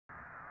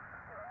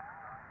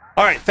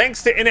All right,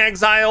 thanks to In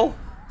Exile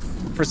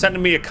for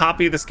sending me a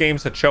copy of this game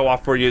to show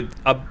off for you.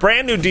 A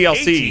brand new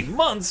DLC. 18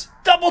 months?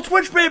 Double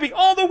Twitch, baby,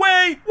 all the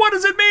way! What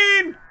does it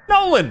mean?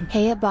 Nolan.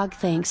 Hey, Bog,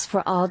 thanks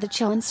for all the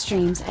chillin'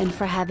 streams and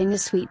for having a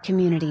sweet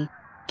community.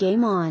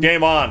 Game on.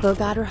 Game on.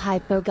 Bog Otter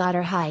hype, Bog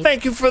Otter hype.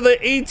 Thank you for the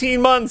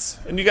 18 months.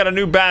 And you got a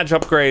new badge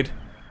upgrade.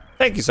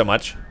 Thank you so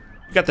much.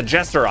 You got the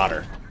Jester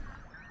Otter.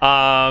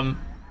 Yeah,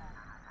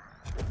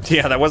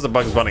 that was a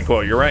Bugs Bunny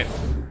quote. You're right.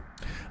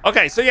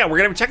 Okay, so yeah, we're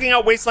going to be checking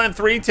out Wasteland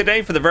 3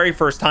 today for the very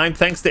first time.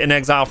 Thanks to In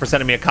Exile for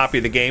sending me a copy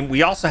of the game.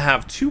 We also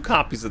have 2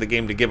 copies of the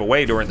game to give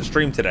away during the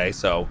stream today,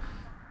 so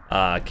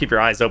keep your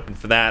eyes open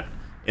for that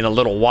in a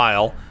little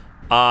while.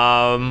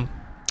 But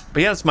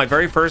yeah, it's my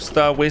very first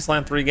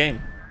Wasteland 3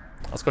 game.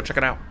 Let's go check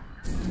it out.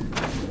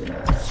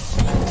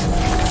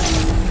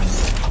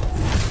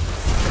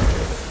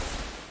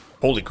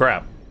 Holy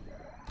crap.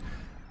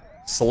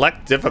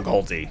 Select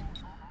difficulty.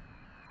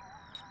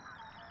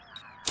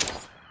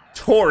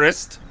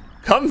 Tourist.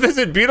 Come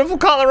visit beautiful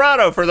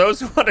Colorado for those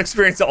who want to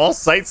experience all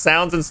sights,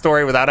 sounds, and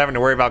story without having to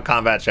worry about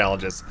combat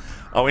challenges.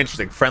 Oh,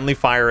 interesting. Friendly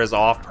fire is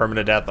off.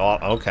 Permanent death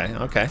off. Okay,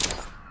 okay.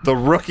 The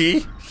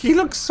rookie. He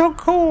looks so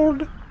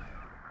cold.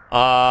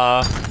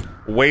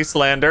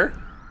 Wastelander.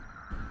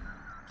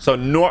 So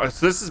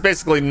this is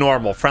basically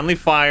normal. Friendly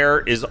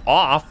fire is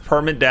off.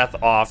 Permanent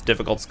death off.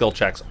 Difficult skill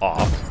checks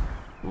off.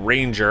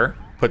 Ranger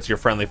puts your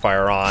friendly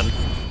fire on.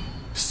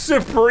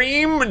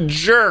 Supreme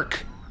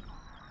jerk.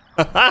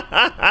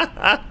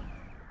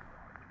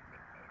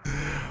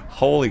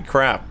 Holy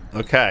crap.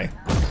 Okay.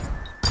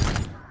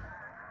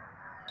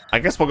 I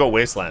guess we'll go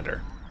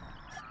Wastelander.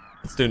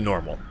 Let's do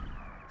normal.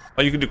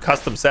 Oh, you can do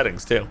custom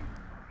settings too.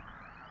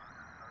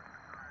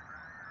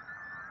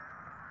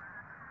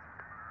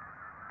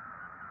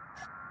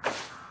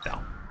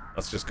 No.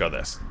 Let's just go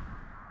this.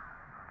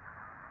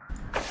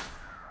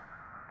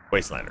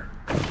 Wastelander.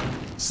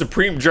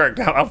 Supreme jerk.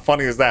 How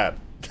funny is that?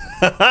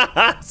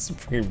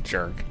 Supreme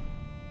jerk.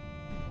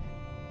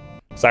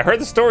 So I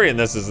heard the story in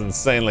this is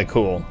insanely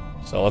cool.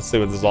 So let's see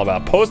what this is all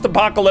about.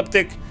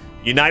 Post-apocalyptic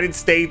United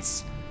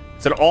States.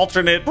 It's an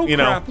alternate, you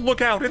know. Crap,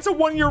 look out, it's a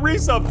 1-year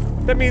resub.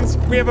 That means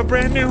we have a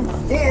brand new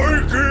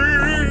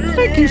Viking.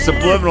 Thank you,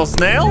 Subliminal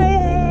Snail.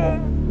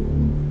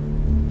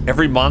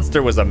 Every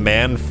monster was a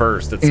man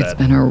first, it said. It's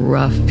been a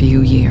rough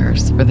few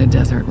years for the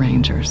Desert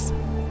Rangers.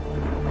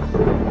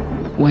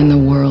 When the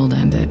world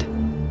ended,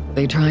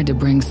 they tried to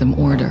bring some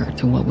order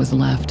to what was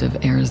left of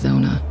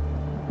Arizona.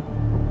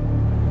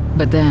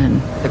 But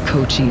then, the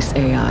Cochise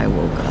AI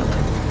woke up,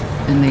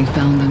 and they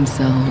found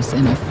themselves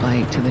in a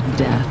fight to the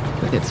death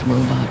with its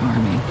robot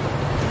army.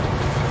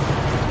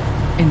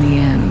 In the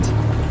end,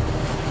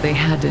 they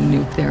had to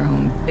nuke their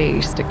own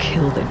base to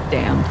kill the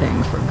damn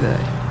thing for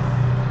good.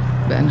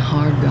 Been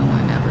hard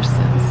going ever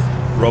since.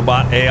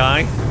 Robot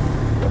AI?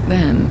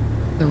 Then,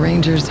 the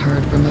Rangers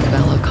heard from a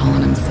fella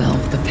calling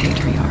himself the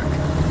Patriarch.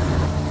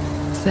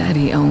 Said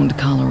he owned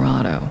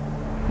Colorado,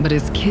 but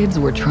his kids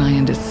were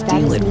trying to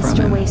steal it from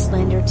him.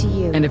 Wastelander to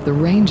you. And if the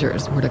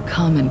Rangers were to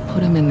come and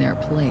put him in their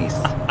place,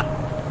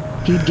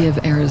 he'd give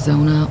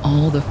Arizona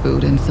all the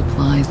food and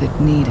supplies it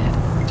needed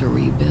to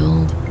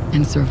rebuild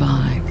and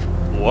survive.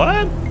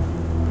 What?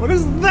 What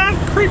is that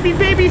creepy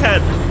baby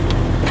head?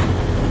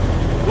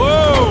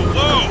 Whoa,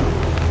 whoa!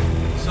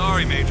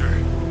 Sorry, Major.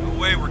 No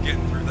way we're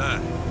getting through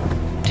that.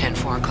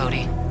 10-4,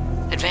 Cody.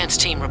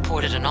 Advanced team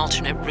reported an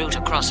alternate route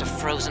across a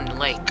frozen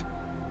lake.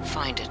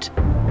 Find it.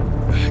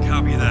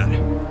 Copy that.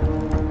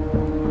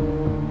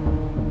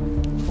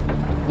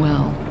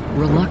 Well,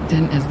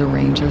 reluctant as the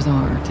Rangers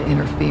are to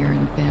interfere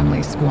in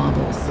family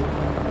squabbles,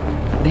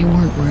 they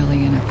weren't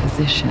really in a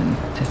position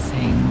to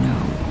say no.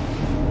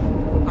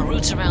 A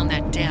route's around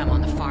that dam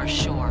on the far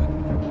shore.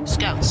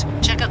 Scouts,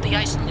 check out the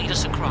ice and lead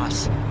us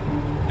across.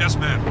 Yes,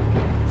 ma'am.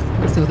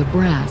 So the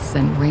Brass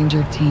sent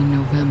Ranger Team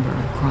November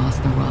across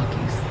the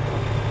Rockies.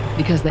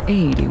 Because the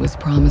aid he was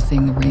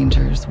promising the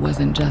Rangers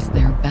wasn't just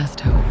their best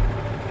hope.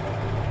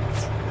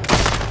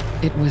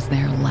 It was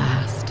their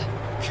last.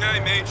 Okay,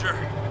 Major.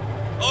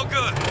 All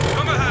good.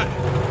 Come ahead.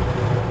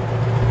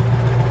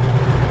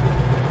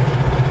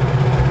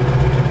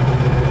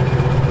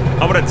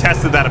 I would have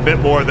tested that a bit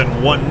more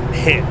than one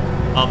hit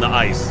on the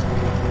ice.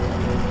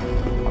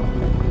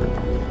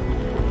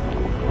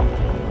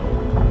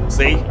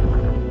 See?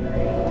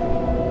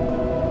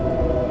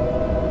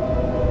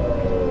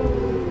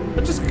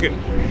 I just get.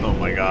 Oh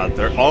my god,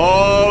 they're.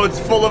 Oh, it's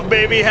full of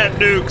baby head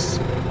nukes.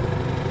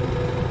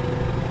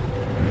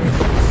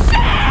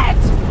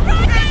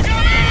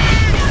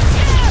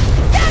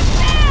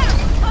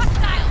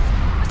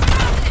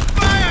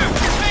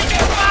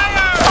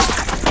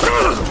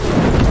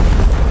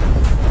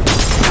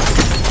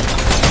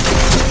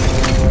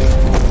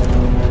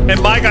 And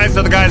my guys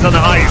are the guys on the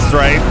ice,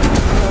 right?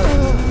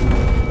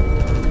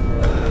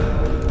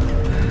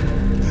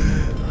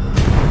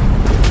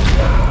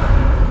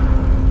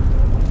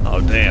 Oh,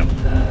 damn.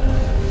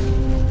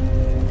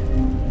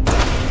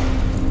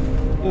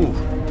 Ooh.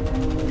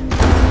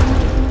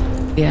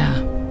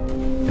 Yeah.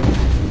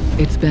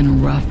 It's been a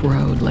rough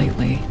road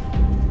lately.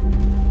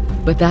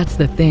 But that's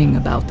the thing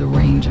about the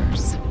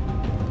Rangers.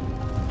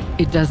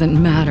 It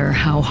doesn't matter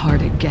how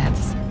hard it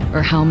gets,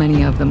 or how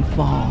many of them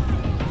fall.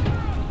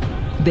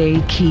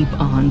 They keep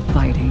on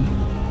fighting.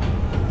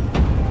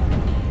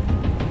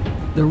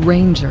 The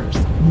Rangers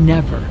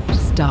never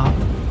stop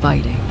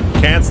fighting.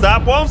 Can't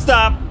stop, won't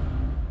stop.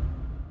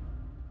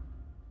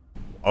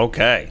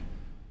 Okay.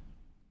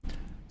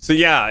 So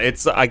yeah,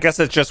 I guess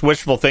it's just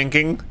wishful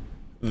thinking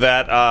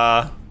that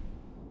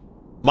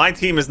my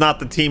team is not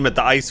the team at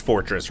the ice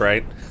fortress,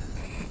 right?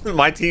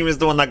 My team is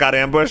the one that got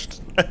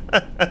ambushed.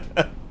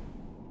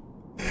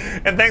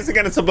 And thanks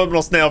again to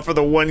Subliminal Snail for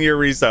the 1-year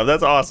resub.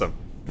 That's awesome.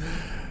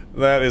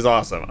 That is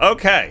awesome.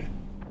 Okay.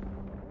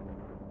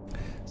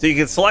 So you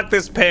can select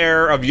this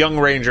pair of young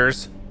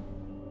rangers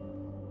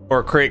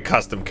or create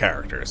custom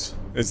characters.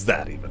 Is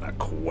that even a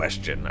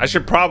question? I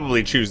should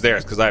probably choose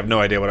theirs because I have no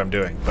idea what I'm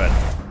doing, but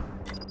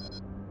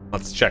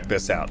let's check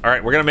this out. All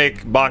right, we're gonna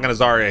make Bog and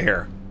Azaria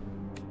here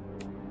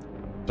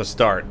to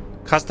start.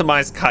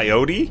 Customize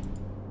Coyote.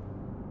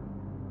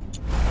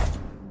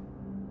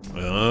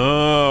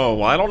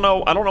 Oh, I don't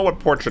know. I don't know what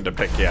portrait to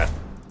pick yet.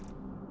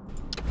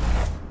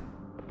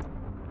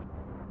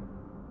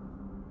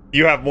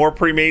 You have more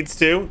pre-mades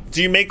too?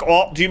 Do you make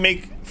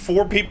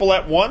 4 people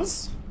at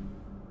once?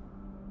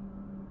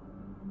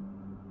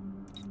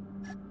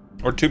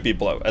 Or 2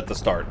 people at the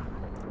start?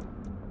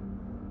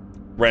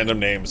 Random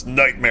names: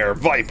 Nightmare,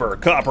 Viper,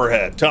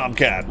 Copperhead,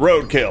 Tomcat,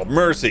 Roadkill,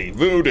 Mercy,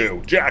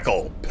 Voodoo,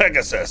 Jackal,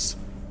 Pegasus,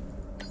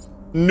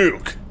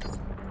 Nuke.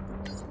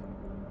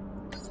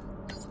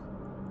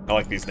 I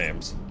like these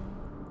names.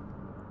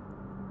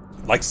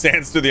 Like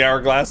sands through the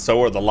hourglass,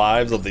 so are the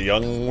lives of the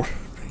young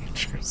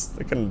rangers.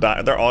 They can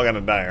die. They're all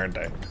gonna die, aren't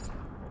they?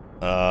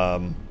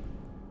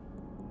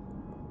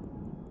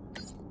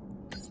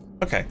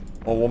 Okay.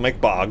 Well, we'll make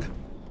Bog.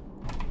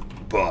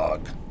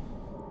 Bog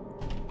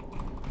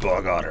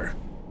Otter.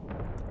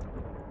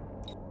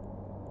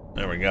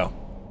 There we go.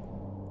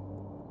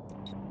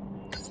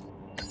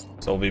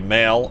 So it'll be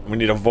male. We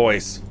need a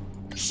voice.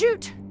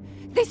 Shoot!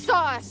 They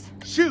saw us!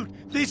 Shoot!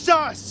 They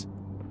saw us!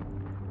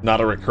 Not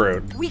a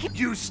recruit.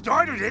 You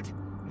started it!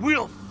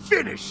 We'll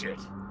finish it!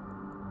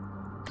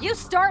 You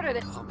started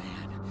it! Oh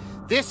man,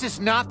 this is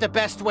not the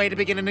best way to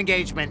begin an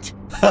engagement.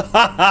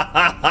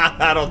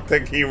 I don't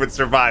think he would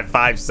survive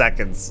 5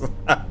 seconds.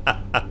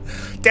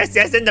 This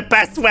isn't the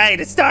best way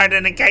to start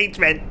an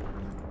engagement.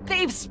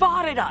 They've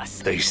spotted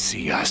us! They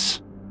see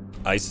us.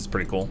 Ice is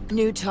pretty cool.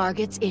 New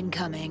targets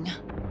incoming.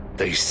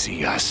 They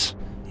see us.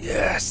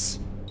 Yes.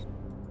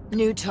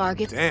 New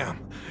target.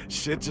 Damn,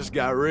 shit just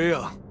got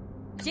real.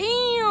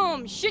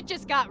 Damn! Shit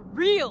just got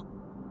real!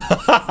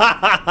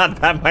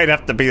 That might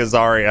have to be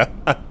Azaria.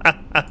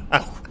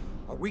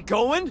 Are we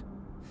going?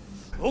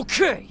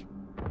 Okay.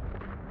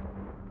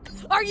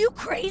 Are you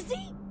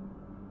crazy?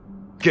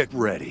 Get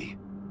ready.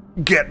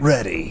 Get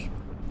ready.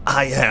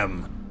 I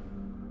am.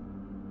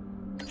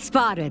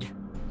 Spotted.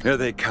 Here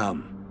they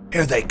come.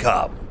 Here they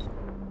come.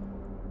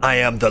 I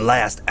am the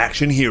last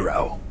action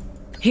hero.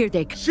 Here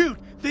they Shoot!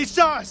 They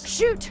saw us!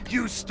 Shoot!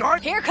 You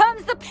start? Here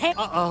comes the pain.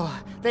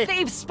 Uh-oh.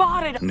 They've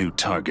spotted. New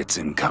targets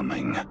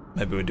incoming.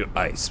 Maybe we do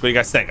ice. What do you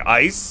guys think?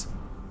 Ice?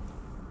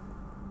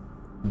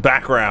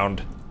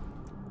 Background.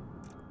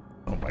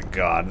 Oh my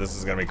god, this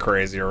is gonna be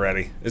crazy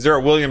already. Is there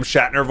a William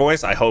Shatner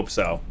voice? I hope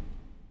so.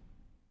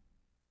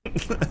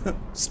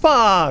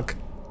 Spock!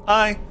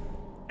 I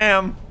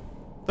am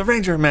the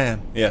Ranger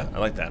Man. Yeah, I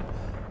like that.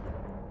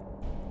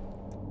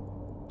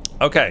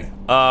 Okay,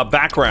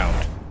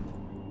 background.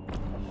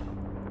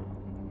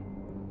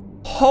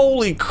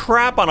 Holy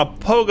crap on a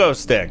pogo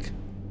stick.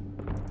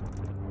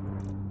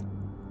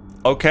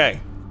 Okay,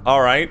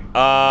 all right.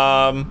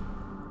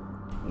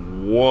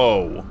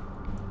 Whoa.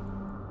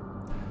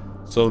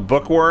 So the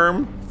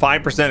bookworm,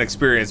 5%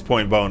 experience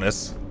point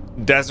bonus.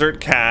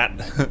 Desert cat.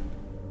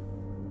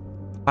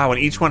 Wow, and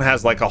each one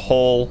has like a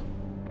whole...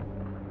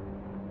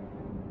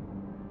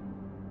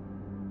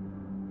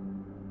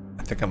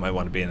 I think I might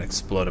want to be an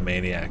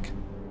Explodamaniac.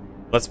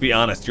 Let's be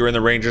honest, you're in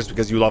the Rangers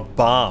because you love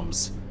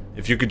bombs.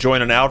 If you could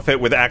join an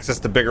outfit with access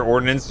to bigger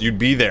ordnance, you'd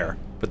be there.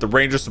 But the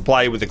Rangers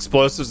supply you with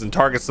explosives and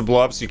targets to blow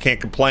up, so you can't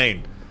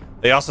complain.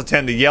 They also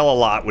tend to yell a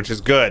lot, which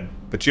is good,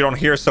 but you don't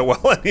hear so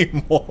well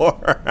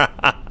anymore.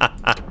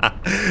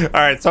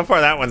 Alright, so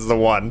far that one's the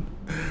one.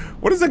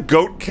 What is a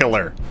goat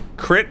killer?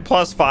 Crit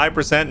plus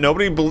 5%?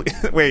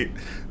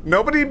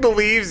 Nobody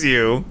believes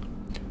you.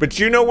 But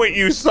you know what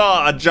you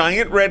saw? A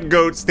giant red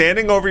goat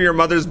standing over your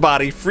mother's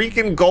body,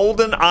 freaking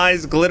golden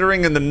eyes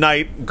glittering in the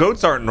night.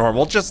 Goats aren't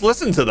normal, just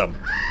listen to them.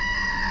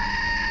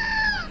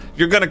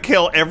 You're gonna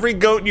kill every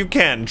goat you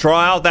can. Draw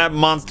out that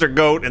monster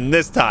goat, and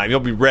this time you'll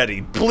be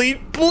ready.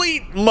 Bleat,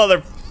 bleat,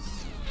 mother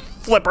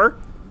flipper.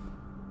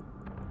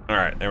 All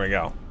right, there we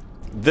go.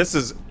 This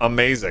is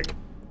amazing.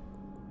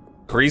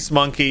 Grease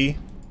monkey,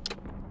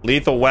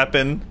 lethal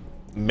weapon,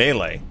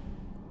 melee.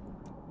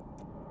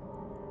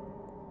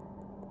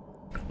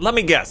 Let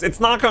me guess, it's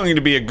not going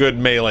to be a good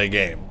melee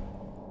game.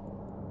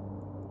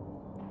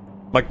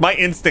 Like, my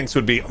instincts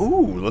would be,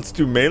 ooh, let's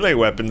do melee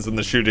weapons in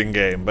the shooting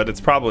game, but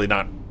it's probably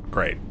not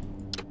great.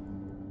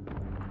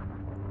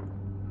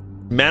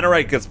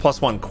 Mannerite gets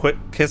 +1 quick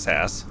kiss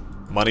ass.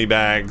 Money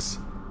bags.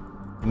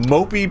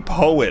 Mopey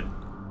poet.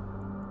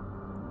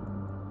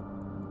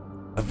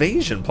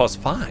 Evasion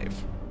 +5.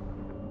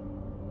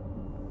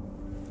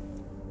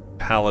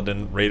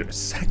 Paladin raider.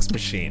 Sex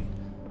machine.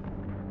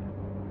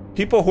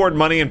 People hoard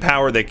money and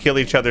power. They kill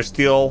each other,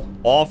 steal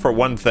all for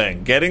one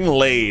thing. Getting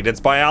laid. It's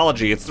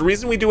biology. It's the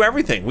reason we do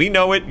everything. We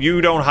know it. You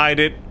don't hide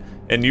it.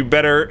 And you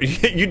better,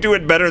 you do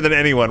it better than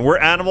anyone. We're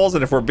animals,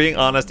 and if we're being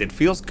honest, it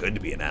feels good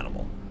to be an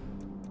animal.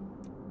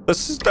 The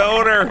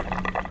stoner.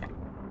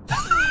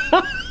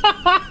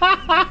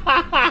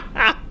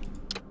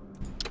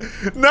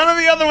 None of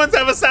the other ones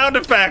have a sound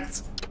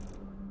effect.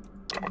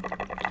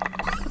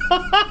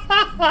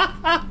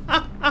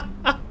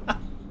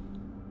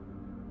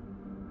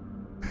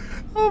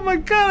 Oh my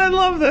god, I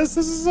love this.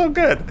 This is so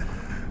good.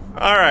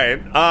 All right.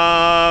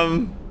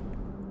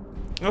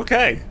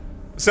 Okay.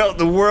 So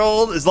the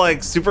world is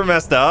like super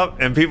messed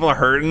up and people are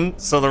hurting.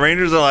 So the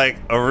Rangers are like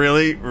a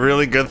really,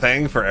 really good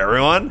thing for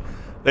everyone.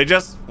 They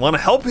just want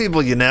to help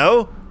people, you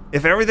know?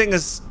 If everything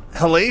is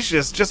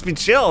hellacious, just be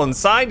chill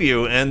inside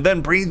you and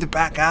then breathe it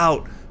back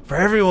out for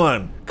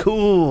everyone.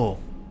 Cool.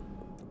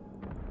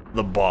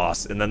 The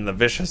boss and then the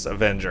vicious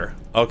Avenger.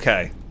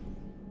 Okay.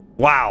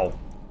 Wow.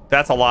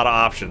 That's a lot of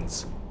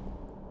options.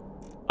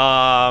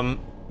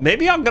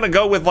 Maybe I'm gonna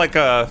go with like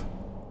a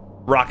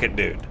rocket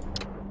dude.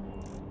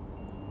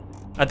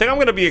 I think I'm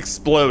gonna be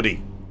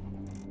explodey.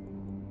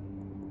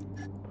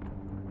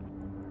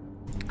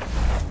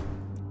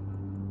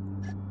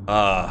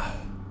 I'll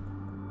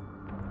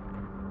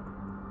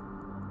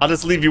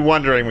just leave you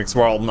wondering,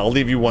 McSwarlton. I'll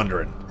leave you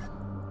wondering.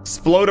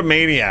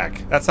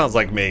 Explode-a-maniac. That sounds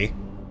like me.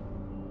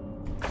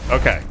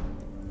 Okay.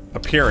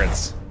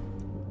 Appearance.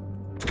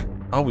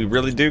 Oh, we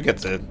really do get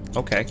to...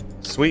 Okay,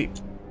 sweet.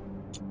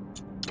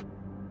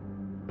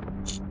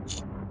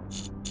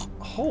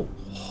 Oh,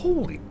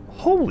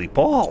 holy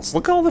balls.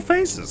 Look at all the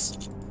faces.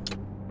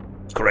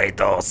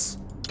 Kratos.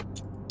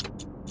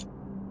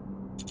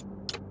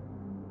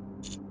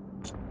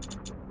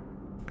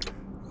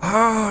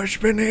 Oh, it's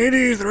been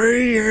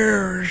 83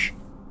 years.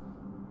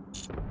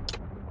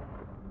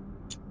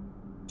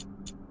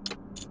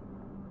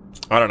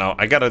 I don't know.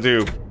 I gotta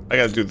do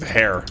the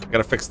hair. I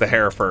gotta fix the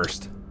hair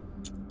first.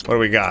 What do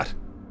we got?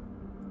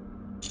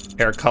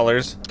 Hair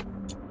colors.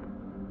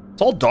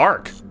 It's all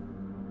dark.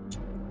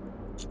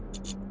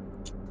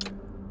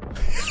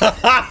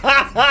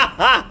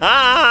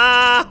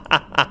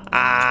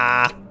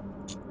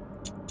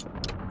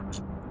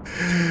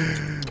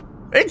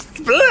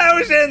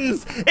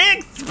 Explosions!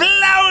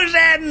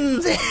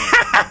 Explosions!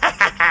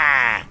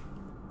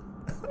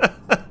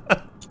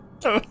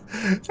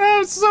 That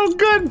was so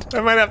good.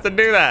 I might have to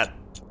do that.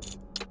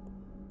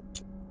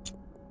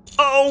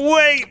 Oh,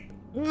 wait.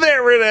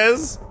 There it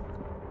is.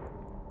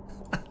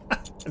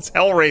 It's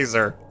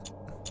Hellraiser.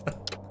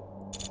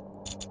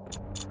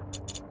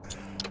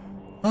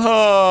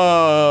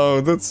 Oh,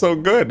 that's so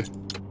good.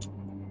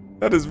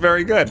 That is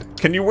very good.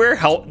 Can you wear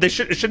it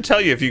should tell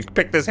you if you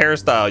pick this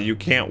hairstyle, you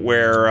can't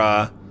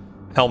wear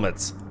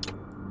helmets.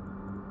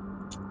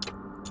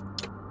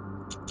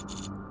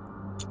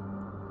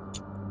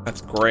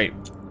 That's great.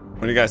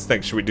 What do you guys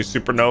think? Should we do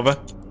Supernova?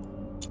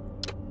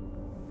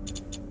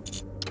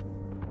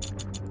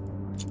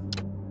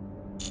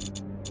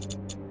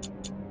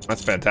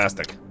 That's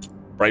fantastic.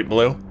 Bright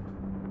blue.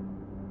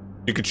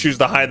 You could choose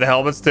to hide the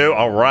helmets too?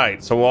 All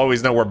right, so we'll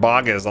always know where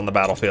Bog is on the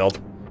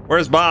battlefield.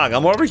 Where's Bog?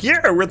 I'm over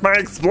here with my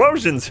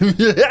explosions.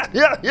 Yeah.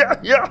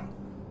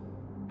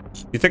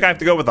 You think I have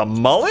to go with a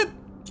mullet?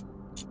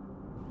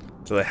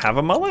 Do they have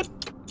a mullet?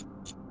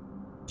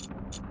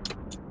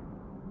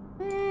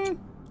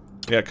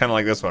 Yeah, kind of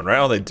like this one, right?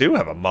 Oh, they do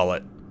have a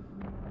mullet.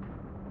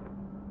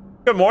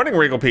 Good morning,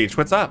 Regal Peach.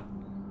 What's up?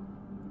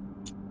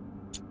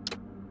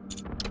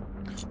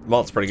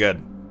 Mullet's pretty good.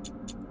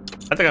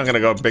 I think I'm gonna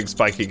go big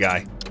spiky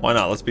guy. Why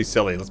not? Let's be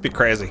silly. Let's be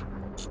crazy.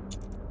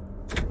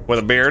 With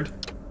a beard.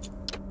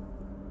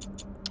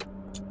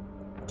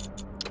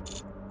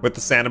 With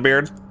the Santa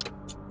beard.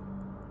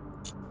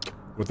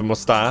 With a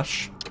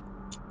mustache.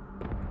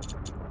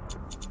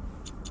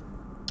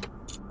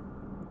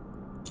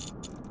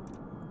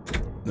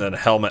 And then a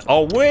helmet.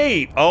 Oh,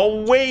 wait!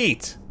 Oh,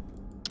 wait!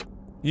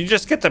 You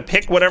just get to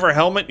pick whatever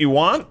helmet you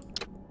want?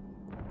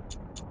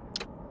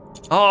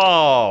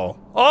 Oh!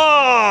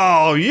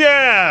 Oh,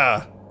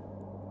 yeah!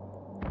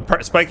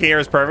 Spiky hair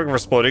is perfect for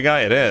Splody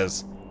Guy? It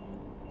is.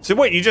 So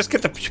wait, you just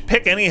get to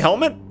pick any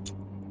helmet?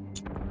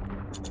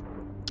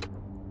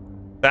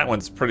 That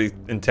one's pretty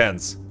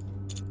intense.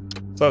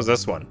 So is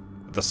this one.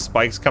 With the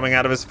spikes coming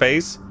out of his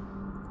face.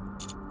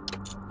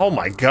 Oh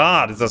my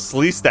god, it's a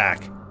slee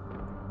stack.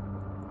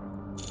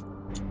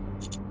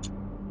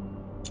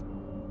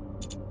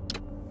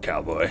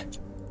 Cowboy.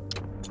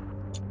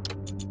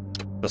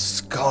 The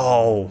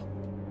skull.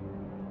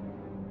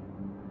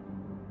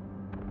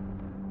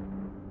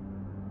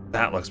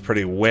 That looks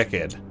pretty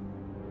wicked.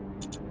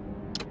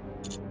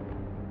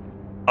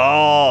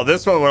 Oh,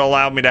 this one would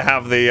allow me to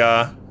have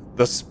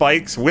the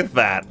spikes with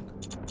that.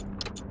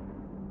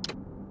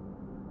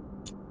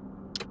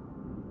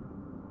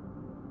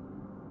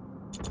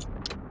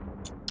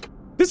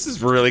 This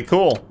is really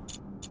cool.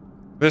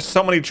 There's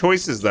so many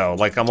choices though,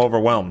 like I'm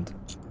overwhelmed.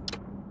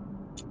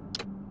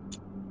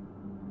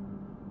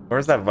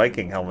 Where's that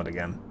Viking helmet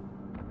again?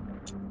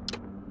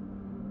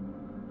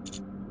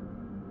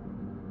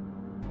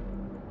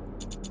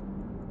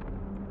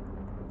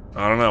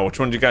 I don't know. Which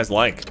one do you guys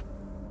like?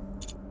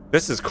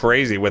 This is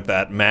crazy with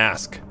that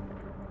mask.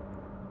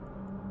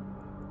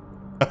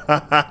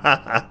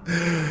 That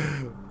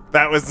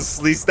was the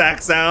slee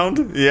stack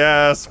sound?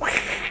 Yes.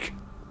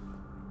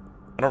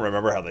 I don't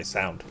remember how they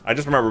sound. I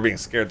just remember being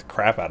scared the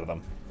crap out of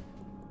them.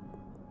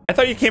 I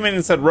thought you came in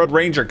and said Road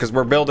Ranger because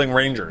we're building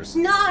Rangers.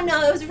 No, it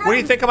was Road. What do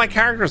you think of my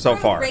character so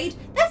far?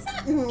 That's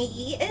not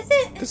me, is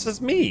it? This is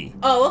me.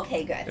 Oh,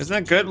 okay, good. Isn't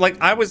that good? Like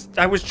I was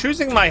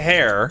choosing my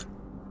hair,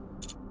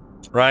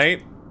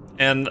 right?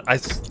 And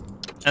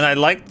I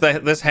liked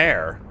this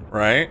hair,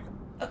 right?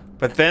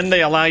 But then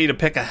they allow you to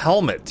pick a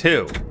helmet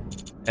too,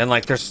 and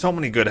like there's so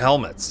many good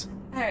helmets.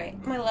 All right,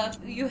 my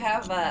love, you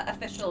have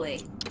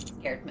officially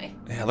scared me.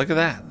 Yeah, look at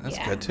that. That's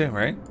good too,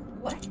 right?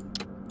 What?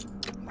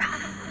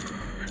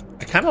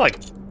 I kind of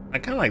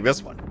like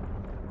this one.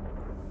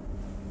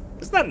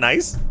 Isn't that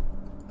nice?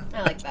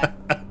 I like that.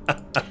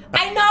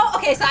 I know.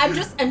 Okay, so I'm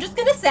just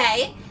gonna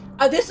say,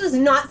 this was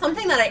not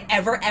something that I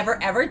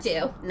ever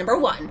do. Number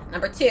one.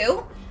 Number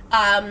two,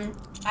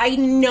 I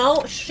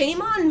know,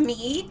 shame on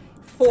me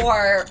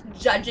for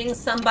judging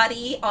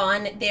somebody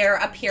on their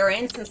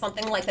appearance and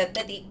something like that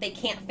they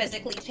can't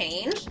physically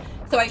change.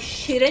 So I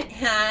shouldn't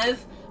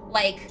have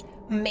like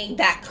made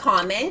that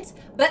comment.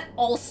 But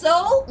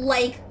also,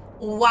 like,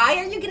 why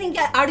are you gonna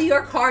get out of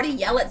your car to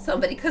yell at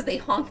somebody because they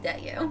honked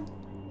at you?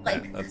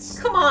 Like,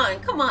 come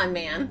on,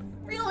 man.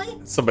 Really?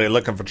 Somebody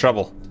looking for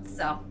trouble.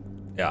 So,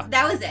 yeah.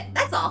 That was it.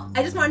 That's all.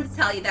 I just wanted to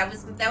tell you that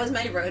was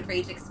my road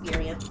rage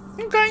experience.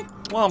 Okay.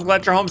 Well, I'm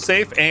glad you're home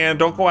safe and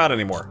don't go out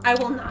anymore. I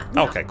will not.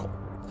 No. Okay, cool.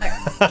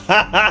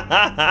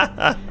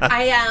 I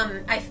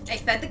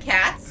fed the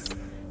cats,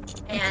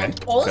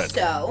 and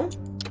also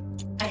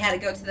I had to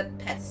go to the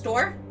pet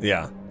store.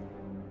 Yeah.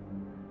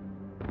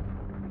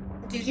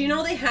 Did you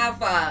know they have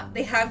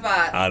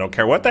I don't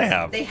care what they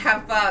have. They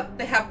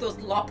have those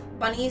lop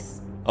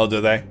bunnies. Oh,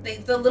 do they?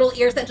 The little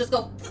ears that just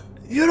go.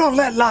 You don't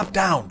let Lop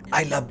down.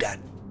 I love that.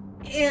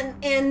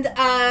 And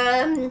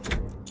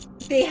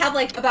they have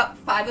like about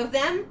 5 of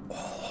them.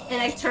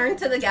 And I turned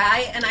to the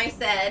guy and I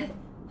said,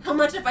 "How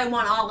much if I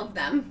want all of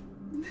them?"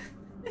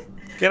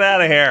 Get out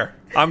of here.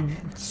 I'm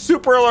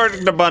super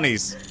allergic to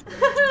bunnies.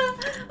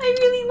 I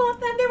really want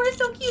them. They were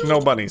so cute. No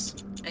bunnies.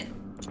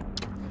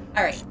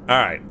 All right. All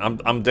right.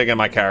 I'm digging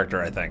my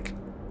character, I think.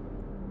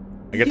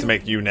 I get to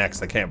make you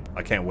next. I can't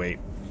wait.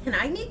 Can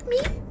I make me?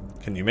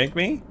 Can you make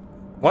me?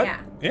 What?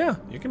 Yeah. Yeah,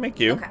 you can make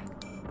you. Okay.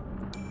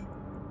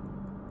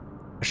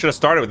 I should have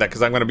started with that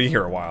because I'm going to be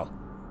here a while.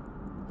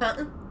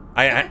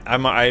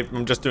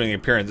 I'm just doing the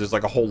appearance. There's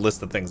like a whole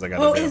list of things I got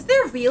to do. Oh, is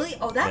there really?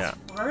 Oh, that's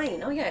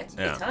fine. Oh yeah, it's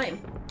good time.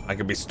 I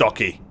could be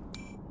stocky.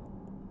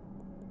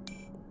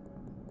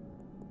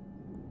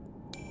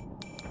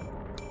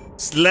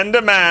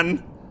 Slender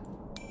Man.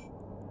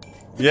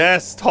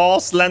 Yes, tall,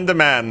 slender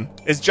man.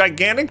 Is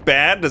gigantic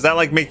bad? Does that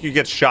like make you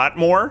get shot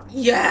more?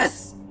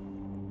 Yes.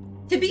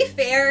 To be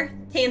fair,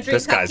 Tangerine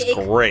this guy's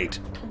Cupcake, great.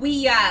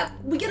 We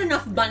get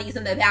enough bunnies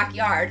in the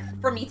backyard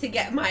for me to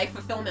get my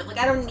fulfillment. Like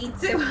I don't need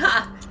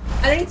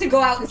to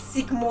go out and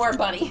seek more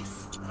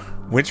bunnies.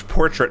 Which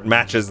portrait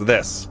matches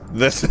this?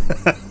 This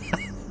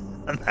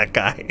that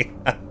guy.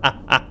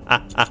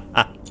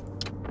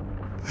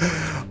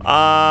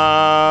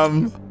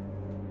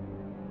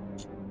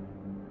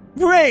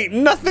 Wait,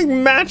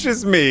 nothing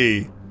matches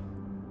me.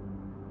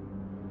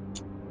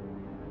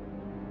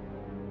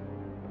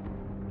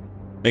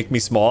 Make me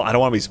small. I don't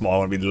want to be small. I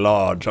want to be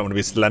large. I want to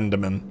be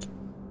Slenderman.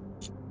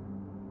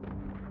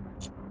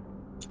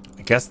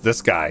 I guess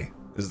this guy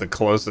is the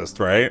closest,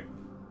 right?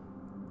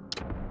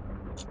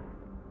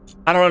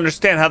 I don't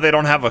understand how they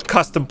don't have a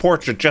custom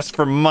portrait just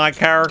for my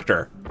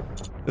character.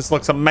 This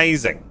looks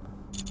amazing.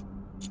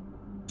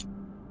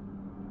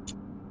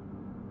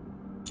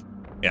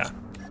 Yeah.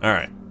 All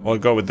right. We'll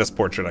go with this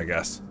portrait, I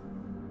guess.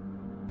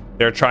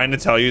 They're trying to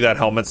tell you that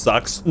helmet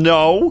sucks.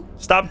 No.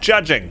 Stop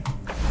judging.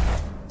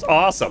 It's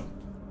awesome.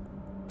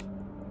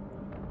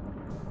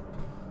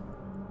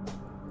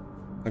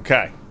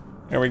 Okay.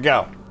 Here we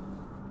go.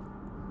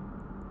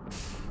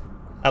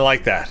 I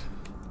like that.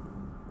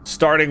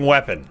 Starting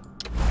weapon.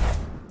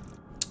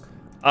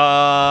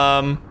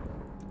 What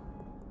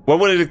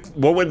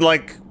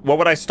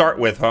would I start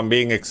with if I'm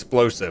being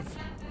explosive?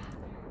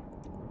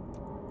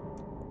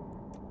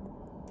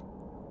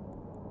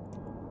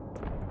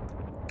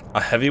 A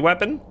heavy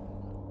weapon?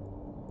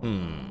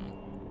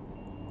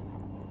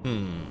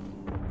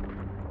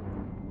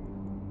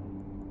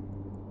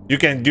 You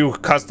can do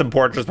custom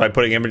portraits by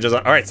putting images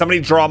on. All right, somebody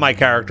draw my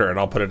character and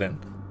I'll put it in.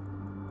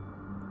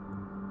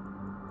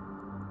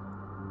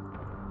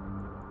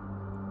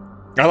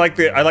 I like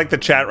the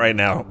chat right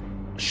now.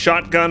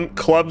 Shotgun,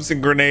 clubs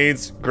and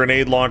grenades,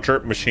 grenade launcher,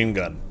 machine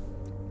gun.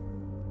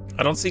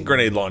 I don't see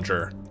grenade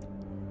launcher.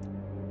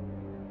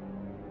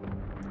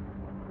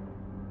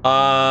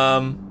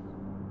 So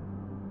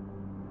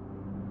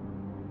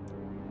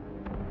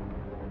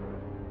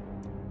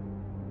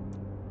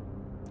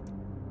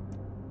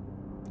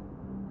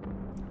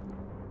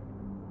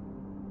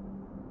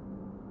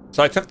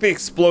I took the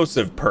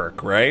explosive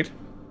perk, right?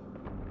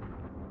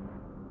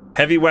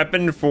 Heavy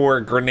weapon for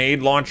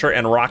grenade launcher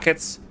and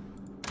rockets.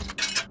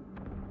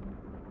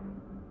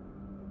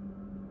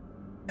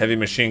 Heavy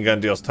machine gun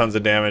deals tons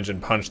of damage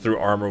and punch through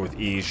armor with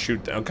ease.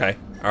 Shoot. Okay.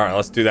 All right,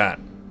 let's do that.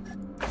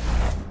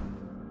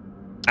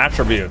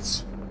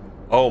 Attributes.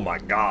 Oh my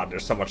god,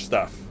 there's so much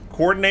stuff.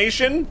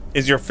 Coordination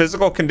is your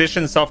physical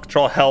condition,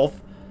 self-control,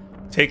 health.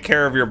 Take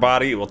care of your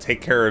body, it will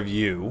take care of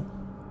you.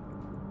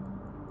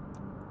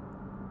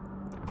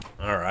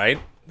 All right,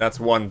 that's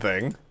one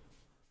thing.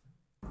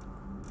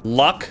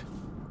 Luck.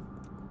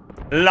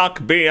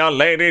 Luck be a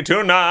lady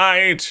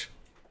tonight.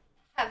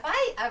 Have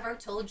I ever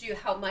told you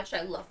how much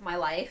I love my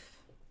life?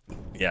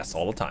 Yes,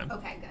 all the time.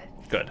 Okay,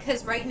 good. Good.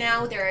 Because right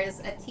now there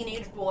is a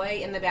teenage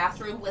boy in the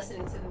bathroom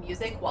listening to the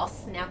music while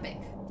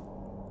snapping.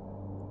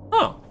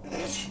 Oh.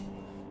 It's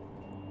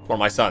one of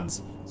my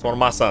sons. It's one of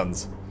my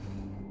sons.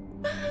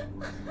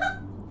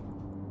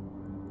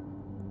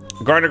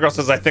 Gardner Girl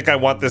says, I think I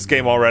want this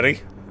game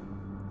already.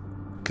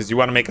 Because you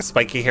want to make a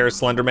spiky hair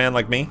Slender Man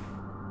like me?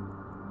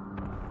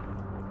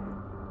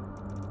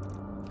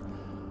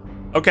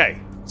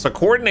 Okay, so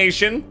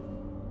coordination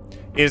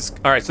is...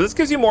 Alright, so this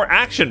gives you more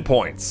action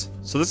points.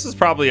 So this is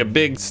probably a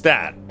big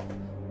stat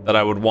that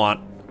I would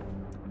want.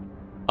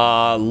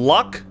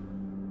 Luck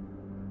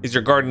is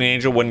your guardian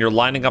angel when you're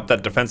lining up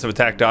that defensive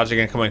attack, dodging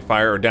incoming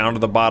fire, or down to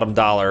the bottom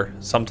dollar.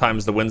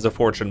 Sometimes the winds of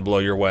fortune blow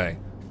your way.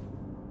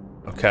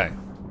 Okay.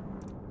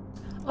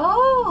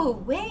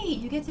 Oh, wait,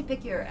 you get to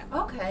pick your...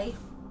 Okay.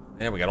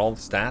 Yeah, we got all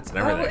the stats and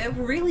everything. Oh,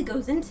 it really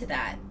goes into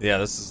that. Yeah,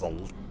 this is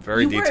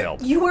very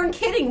detailed. You weren't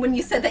kidding when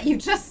you said that you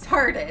just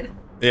started.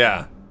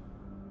 Yeah.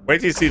 Wait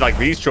till you see like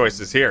these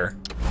choices here.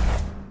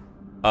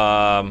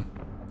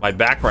 My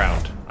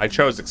background. I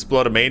chose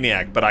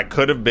Explode-a-Maniac, but I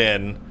could have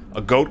been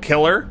a goat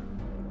killer,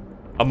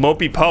 a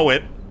mopey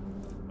poet,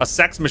 a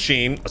sex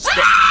machine, a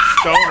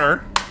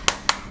stoner.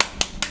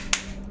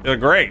 They're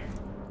great.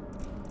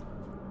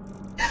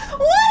 What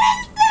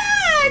is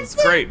that? It's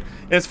great.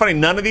 And it's funny,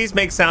 none of these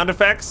make sound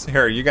effects.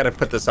 Here, you gotta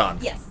put this on.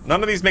 Yes.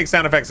 None of these make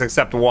sound effects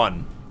except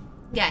one.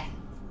 Yeah.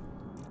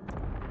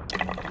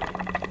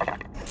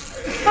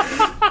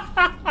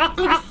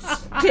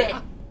 Spit.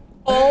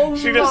 Oh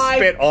She just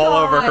spit all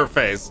over her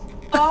face.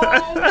 Oh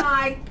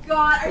my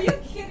god, are you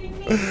kidding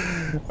me?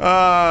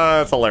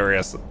 That's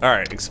hilarious.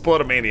 Alright,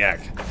 Explode-a-Maniac.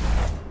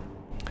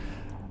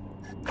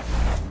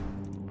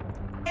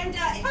 And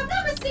if I'm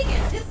not mistaken,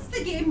 this is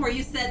the game where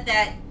you said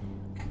that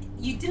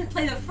you didn't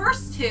play the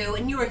first two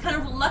and you were kind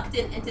of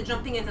reluctant into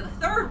jumping into the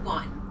third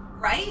one,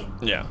 right?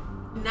 Yeah.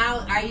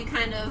 Now, are you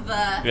kind of,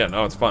 Yeah,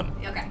 no, it's fun.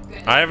 Okay,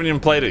 good. I haven't even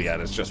played it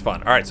yet. It's just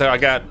fun. Alright, so I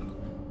got...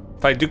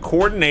 If I do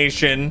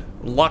coordination,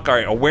 luck,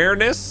 alright,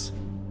 awareness,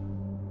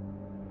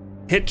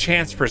 hit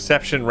chance,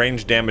 perception,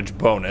 range damage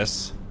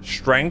bonus,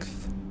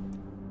 strength,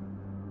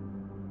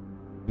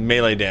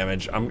 melee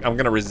damage. I'm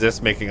gonna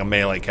resist making a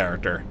melee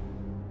character.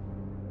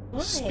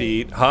 Why?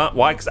 Speed, huh?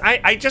 Why? Because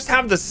I just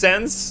have the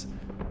sense,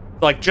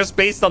 like just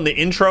based on the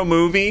intro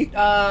movie,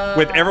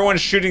 with everyone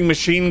shooting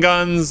machine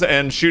guns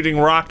and shooting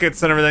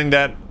rockets and everything,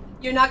 that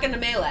You're not gonna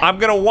melee. I'm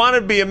gonna want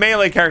to be a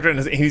melee character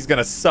and he's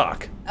gonna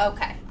suck.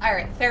 Okay,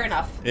 alright, fair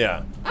enough.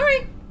 Yeah.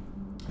 Alright.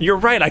 You're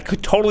right, I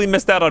could totally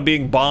miss out on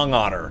being Bog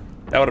Otter.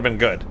 That would have been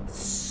good.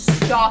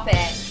 Stop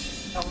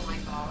it. Oh my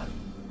god.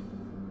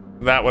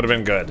 That would have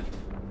been good.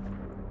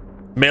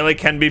 Melee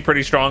can be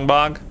pretty strong,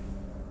 Bog.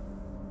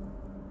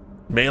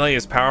 Melee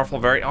is powerful,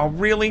 very... Oh,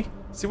 really?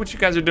 See what you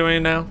guys are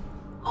doing now?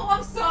 Oh,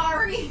 I'm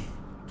sorry.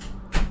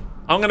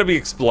 I'm gonna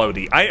be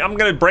Explodey. I'm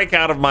gonna break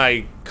out of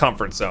my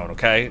comfort zone,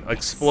 okay?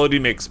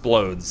 Explodey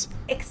explodes.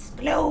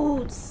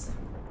 Explodes.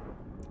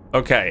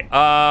 Okay,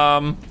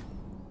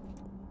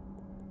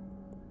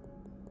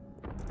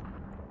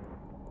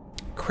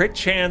 crit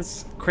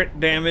chance, crit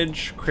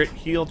damage, crit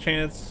heal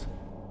chance.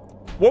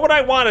 What would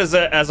I want as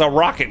a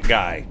rocket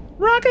guy?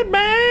 Rocket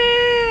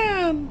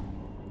Man!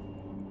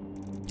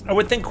 I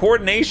would think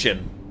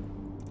coordination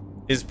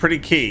is pretty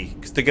key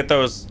to get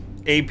those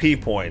AP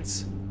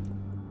points.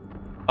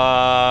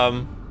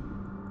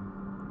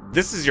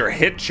 This is your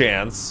hit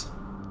chance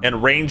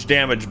and range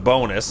damage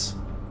bonus.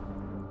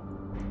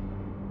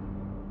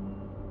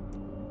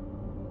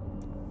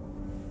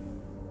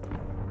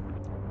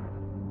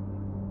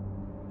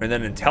 And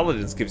then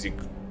intelligence gives you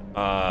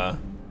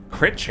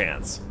crit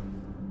chance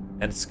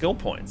and skill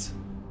points.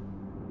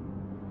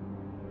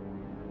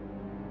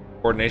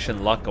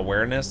 Coordination, luck,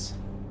 awareness.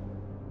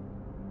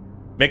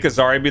 Make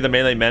Azari be the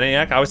melee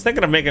maniac. I was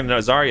thinking of making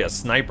Azari a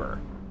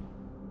sniper.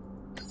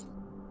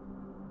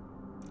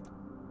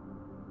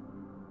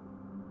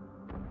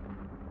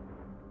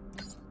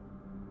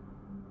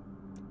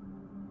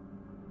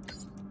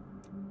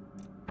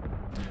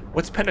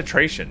 What's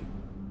penetration?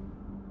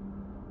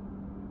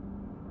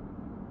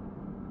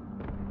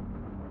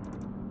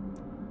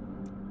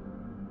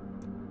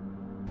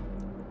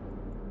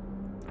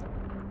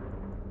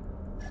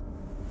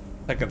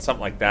 Thinking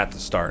something like that to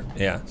start.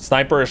 Yeah.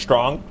 Sniper is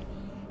strong.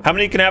 How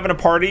many you can have in a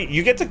party?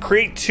 You get to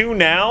create 2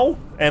 now,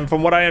 and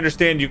from what I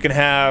understand, you can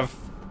have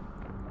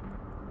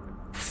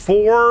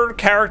 4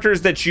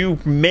 characters that you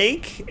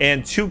make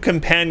and 2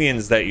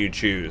 companions that you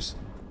choose.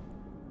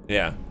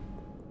 Yeah.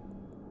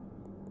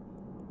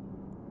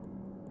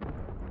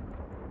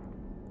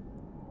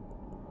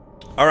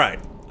 All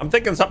right. I'm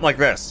thinking something like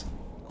this.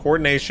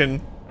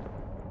 Coordination,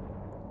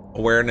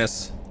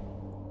 awareness,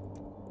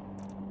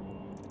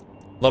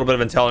 a little bit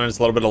of intelligence,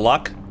 a little bit of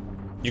luck.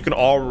 You can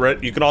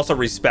also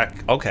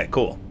respect. Okay,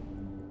 cool.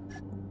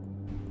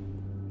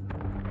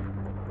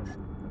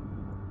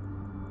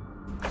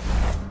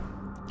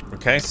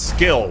 Okay,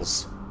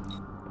 skills.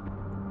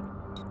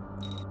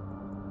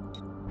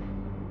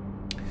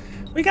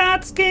 We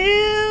got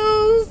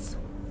skills.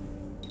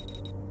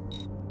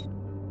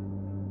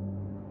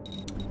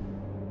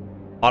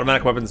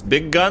 Automatic weapons,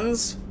 big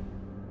guns,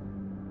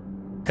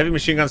 heavy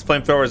machine guns,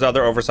 flamethrowers,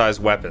 other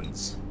oversized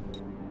weapons.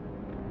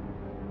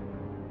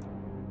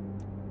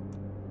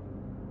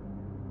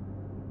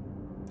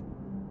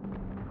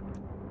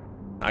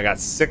 I got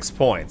 6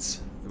 points.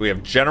 We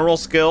have general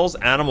skills,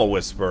 animal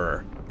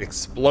whisperer,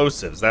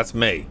 explosives, that's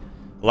me.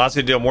 Allows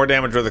you to deal more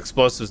damage with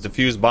explosives,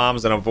 defuse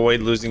bombs, and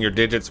avoid losing your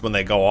digits when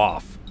they go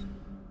off.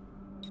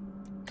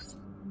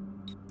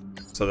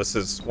 So this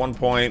is 1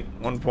 point,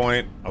 1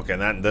 point. Okay,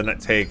 then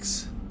it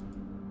takes...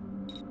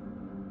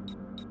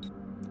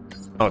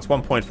 Oh, it's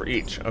 1 point for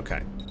each.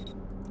 Okay.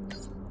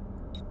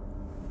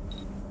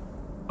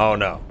 Oh,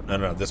 no.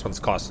 No, this one's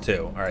cost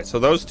 2. All right, so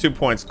those 2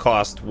 points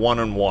cost 1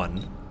 and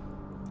 1.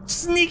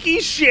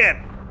 Sneaky shit!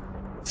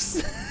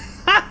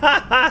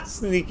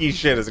 Sneaky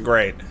shit is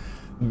great.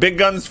 Big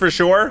guns for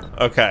sure?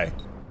 Okay.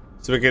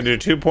 So we can do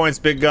 2 points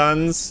big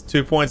guns,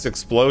 2 points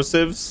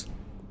explosives.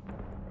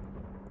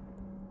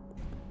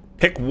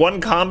 Pick 1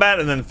 combat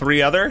and then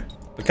 3 other?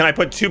 But can I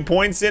put 2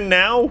 points in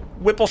now?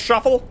 Whipple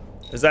shuffle?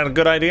 Is that a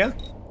good idea?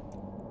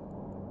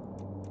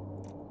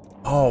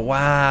 Oh,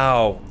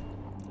 wow.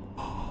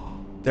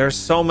 There's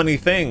so many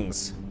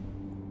things.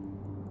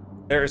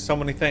 There are so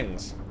many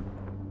things.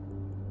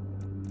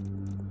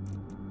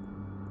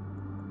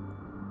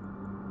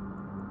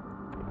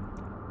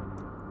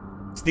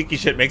 Sneaky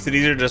shit makes it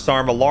easier to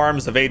disarm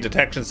alarms, evade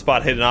detection,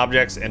 spot hidden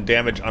objects, and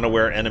damage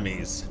unaware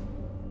enemies.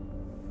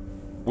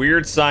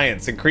 Weird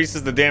science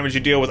increases the damage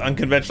you deal with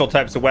unconventional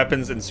types of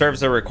weapons and serves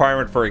as a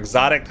requirement for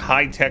exotic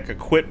high-tech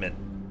equipment.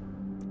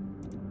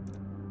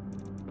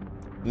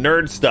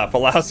 Nerd stuff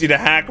allows you to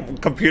hack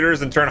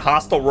computers and turn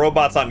hostile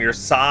robots on your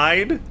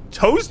side.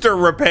 Toaster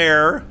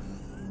repair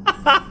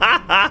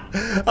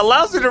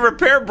allows you to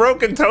repair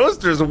broken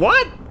toasters.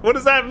 What? What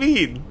does that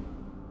mean?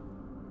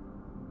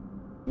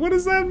 What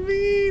does that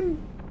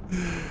mean?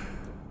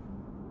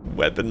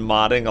 Weapon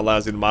modding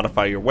allows you to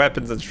modify your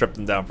weapons and strip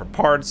them down for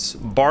parts.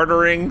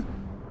 Bartering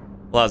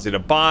allows you to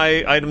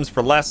buy items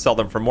for less, sell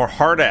them for more.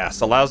 Hard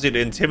ass allows you to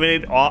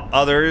intimidate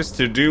others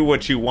to do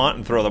what you want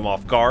and throw them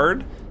off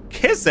guard.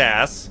 Kiss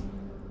ass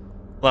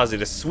allows you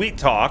to sweet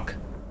talk.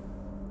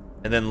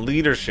 And then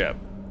leadership.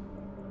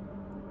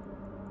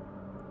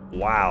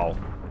 Wow.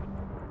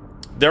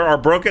 There are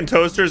broken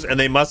toasters and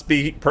they must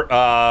be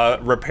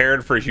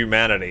repaired for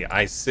humanity.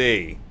 I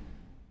see.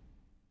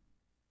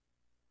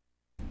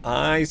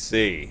 I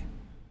see.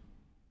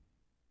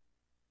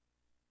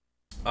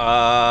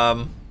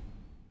 So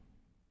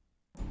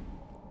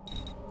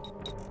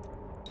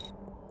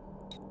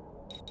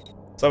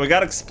we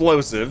got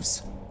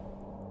explosives.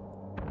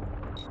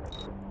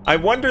 I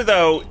wonder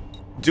though,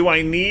 do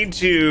I need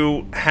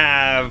to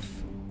have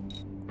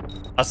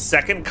a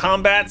second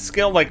combat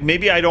skill? Like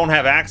maybe I don't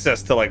have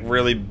access to like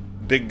really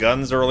big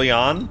guns early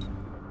on.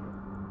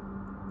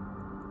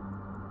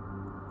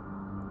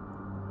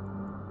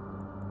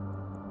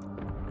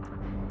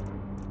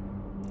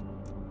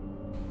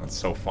 That's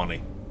so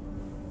funny.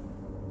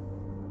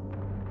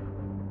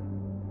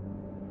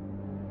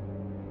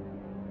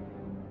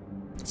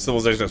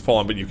 Civilization has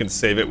fallen, but you can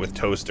save it with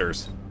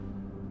toasters.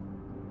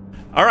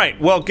 All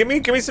right, well, give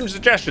me some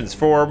suggestions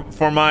for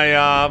my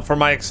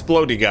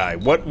explodey guy.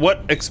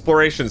 What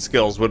exploration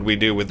skills would we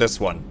do with this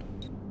one?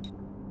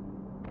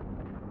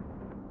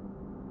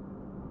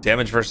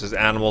 Damage versus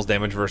animals,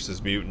 damage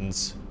versus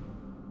mutants.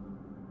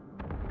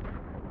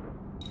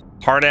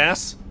 Hard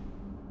ass.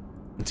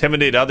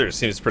 Intimidate others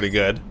seems pretty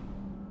good.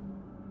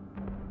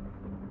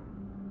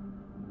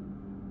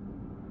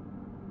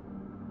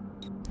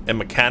 And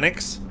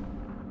mechanics.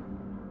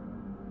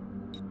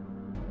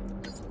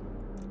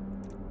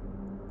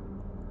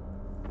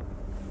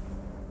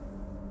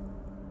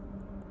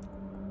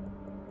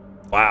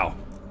 Wow.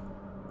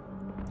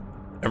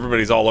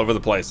 Everybody's all over the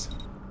place.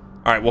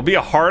 All right, we'll be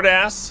a hard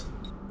ass.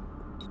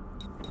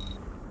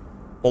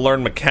 We'll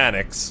learn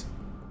mechanics.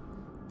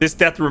 This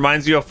death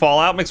reminds you of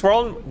Fallout, Mixed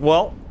World?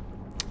 Well,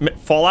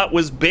 Fallout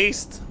was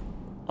based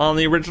on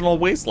the original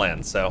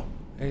Wasteland, so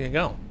there you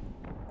go.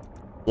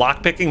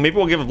 Lockpicking? Maybe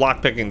we'll give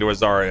lockpicking to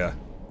Azaria.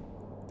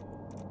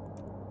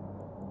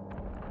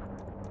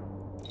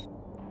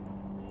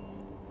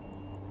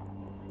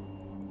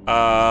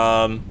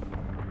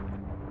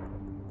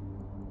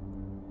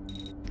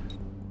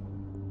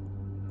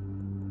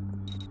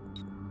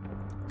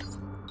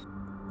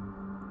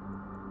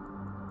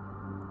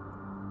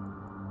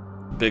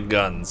 big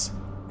guns.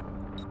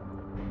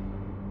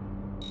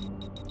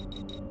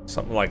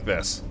 Something like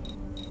this.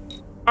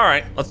 All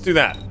right, let's do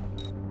that.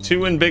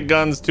 2 in big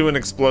guns, 2 in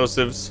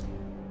explosives.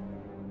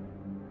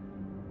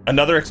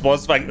 Another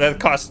explosive, like that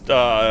cost,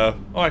 oh,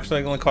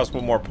 actually, it only costs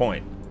 1 more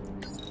point.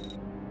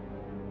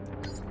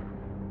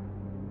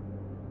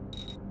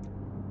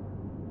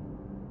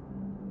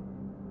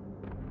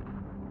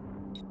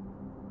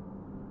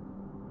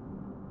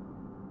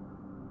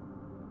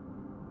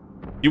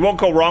 You won't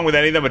go wrong with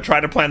any of them, but try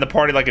to plan the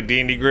party like a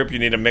D&D group. You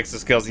need a mix of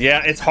skills.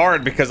 Yeah, it's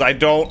hard because I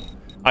don't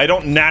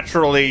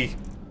naturally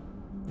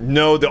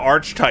know the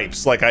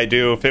archetypes like I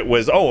do if it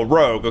was, oh, a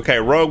rogue. Okay,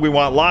 rogue, we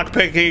want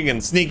lockpicking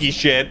and sneaky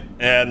shit,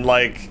 and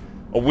like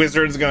a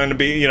wizard's going to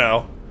be, you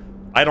know,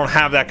 I don't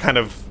have that kind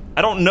of,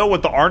 I don't know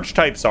what the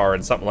archetypes are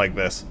in something like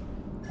this.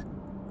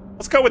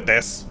 Let's go with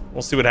this.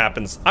 We'll see what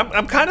happens.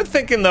 I'm kind of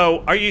thinking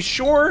though, are you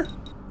sure?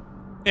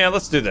 Yeah,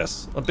 let's do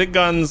this. Big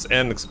guns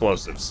and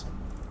explosives.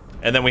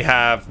 And then we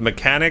have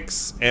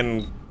mechanics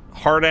and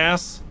hard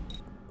ass.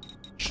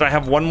 Should I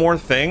have one more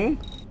thing?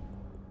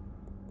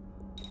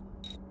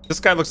 This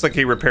guy looks like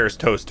he repairs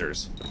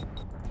toasters.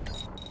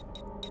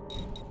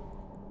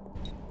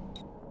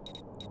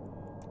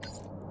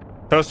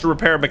 Toaster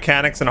repair,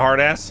 mechanics, and hard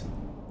ass.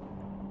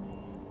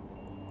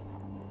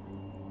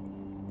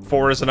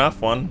 4 is enough.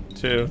 1,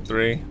 2,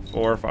 3,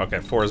 4, 5.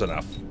 Okay, 4 is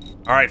enough.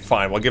 All right,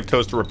 fine. We'll give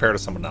toaster repair to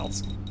someone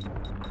else.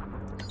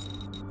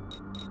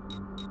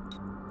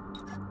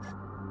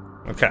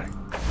 Okay.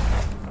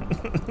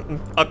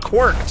 A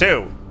quirk,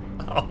 too.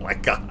 Oh my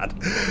god.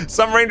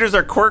 Some rangers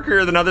are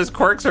quirkier than others.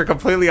 Quirks are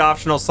completely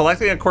optional.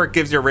 Selecting a quirk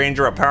gives your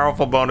ranger a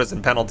powerful bonus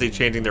and penalty,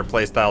 changing their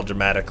playstyle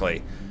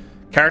dramatically.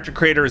 Character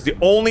creator is the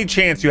only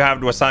chance you have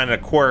to assign a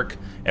quirk,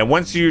 and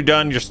once you're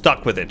done, you're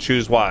stuck with it.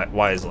 Choose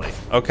wisely.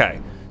 Okay.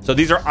 So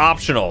these are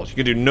optional. You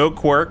can do no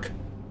quirk.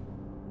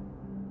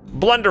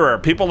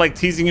 Blunderer. People like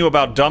teasing you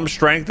about dumb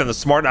strength and the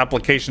smart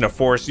application of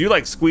force. You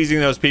like squeezing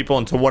those people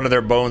until one of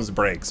their bones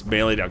breaks.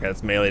 Melee. Okay,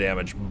 that's melee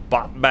damage.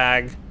 Bot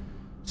bag.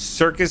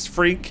 Circus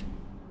freak.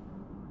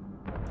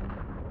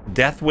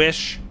 Death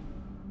wish.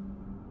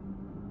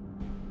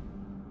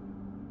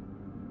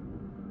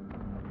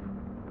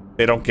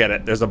 They don't get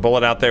it. There's a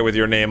bullet out there with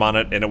your name on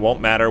it, and it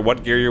won't matter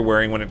what gear you're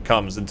wearing when it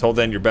comes. Until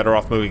then, you're better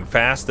off moving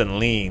fast and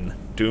lean.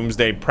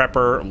 Doomsday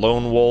prepper.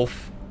 Lone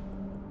wolf.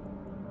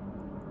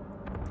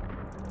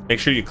 Make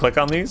sure you click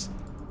on these.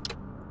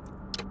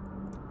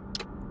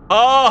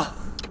 Oh!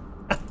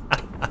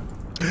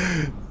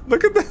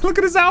 Look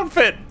at his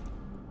outfit.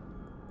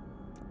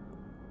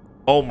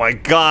 Oh my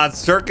god,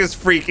 Circus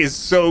Freak is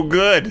so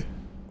good.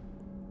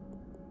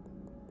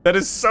 That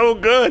is so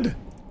good.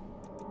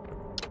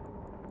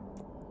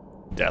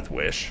 Death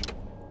Wish.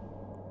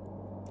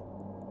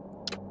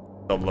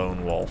 The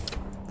Lone Wolf.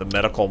 The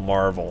Medical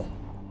Marvel.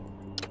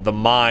 The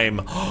Mime.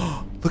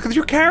 Look at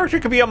your character.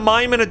 It could be a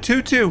mime in a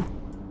tutu.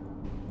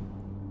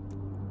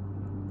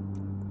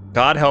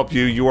 God help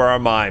you, you are a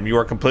mime. You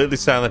are completely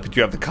silent, but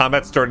you have the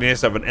combat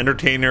sturdiness of an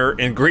entertainer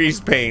in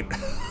grease paint.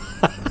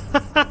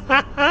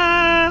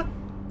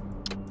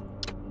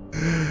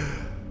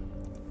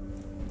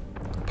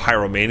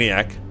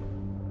 Pyromaniac.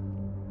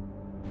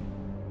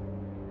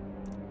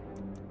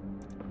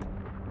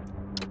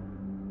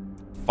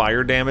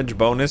 Fire damage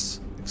bonus,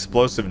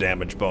 explosive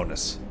damage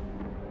bonus.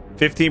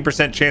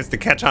 15% chance to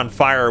catch on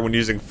fire when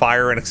using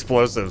fire and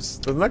explosives.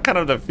 Doesn't that kind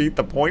of defeat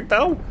the point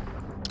though?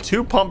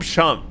 2 pump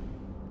shump.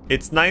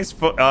 It's nice.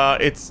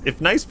 It's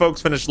if nice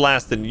folks finish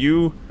last, then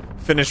you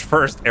finish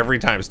first every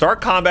time.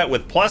 Start combat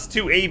with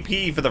 +2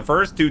 AP for the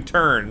first 2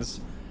 turns.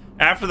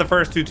 After the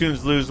first 2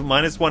 turns, lose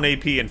 -1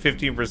 AP and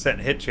 15%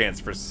 hit chance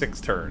for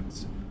 6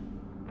 turns.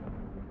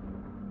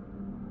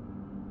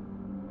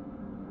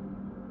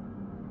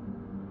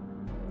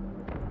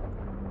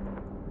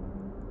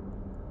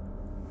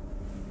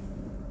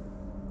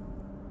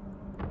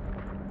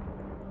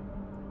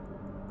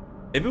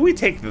 Maybe we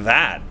take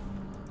that.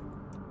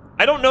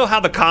 I don't know how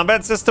the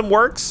combat system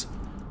works.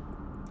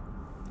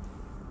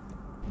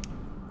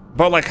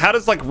 But like, how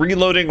does like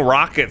reloading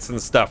rockets and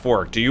stuff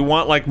work? Do you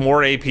want like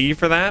more AP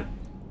for that?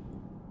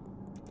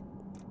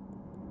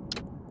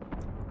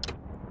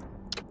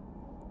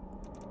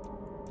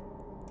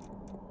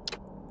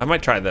 I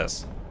might try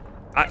this.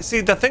 See,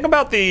 the thing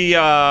about the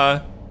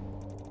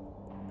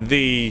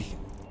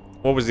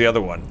what was the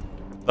other one?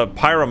 The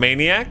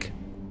Pyromaniac?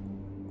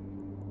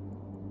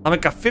 I'm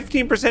like a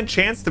 15%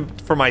 chance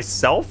for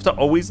myself to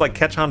always like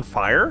catch on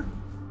fire.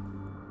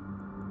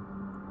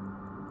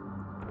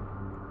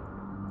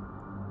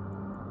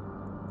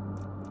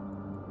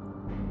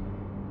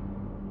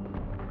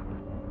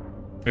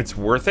 It's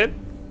worth it?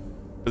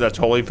 But that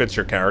totally fits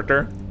your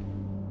character.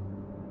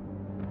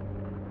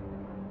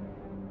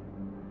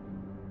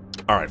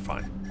 All right,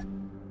 fine.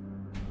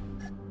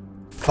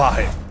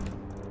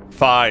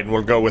 Fine,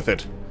 we'll go with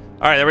it.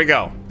 All right, there we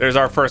go. There's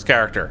our first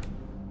character.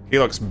 He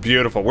looks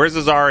beautiful. Where's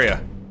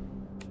Azaria?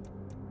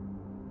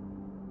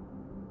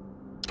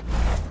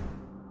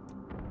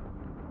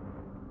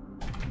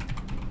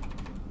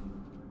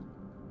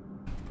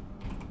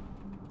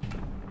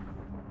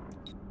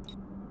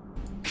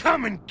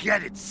 Come and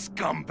get it,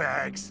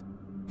 scumbags.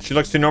 She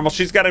looks too normal.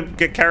 She's got to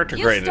get character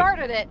You graded.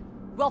 started it.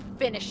 We'll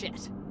finish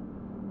it.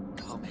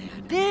 Oh,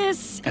 man.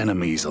 This.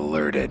 Enemies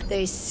alerted.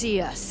 They see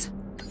us.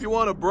 You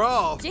want to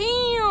brawl?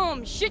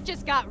 Damn, shit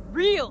just got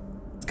real.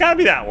 It's got to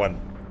be that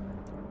one.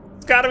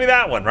 It's got to be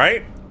that one,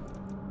 right?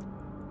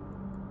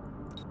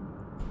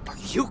 Are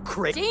you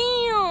crazy?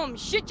 Damn,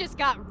 shit just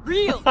got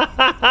real.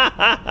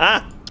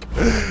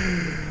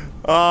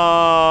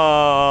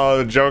 Oh,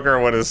 the Joker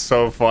one is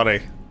so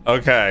funny.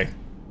 Okay.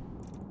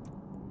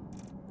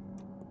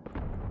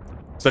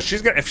 So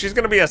if she's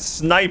gonna be a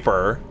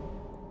sniper,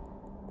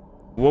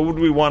 what would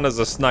we want as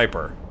a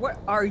sniper? What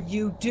are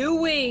you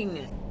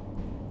doing?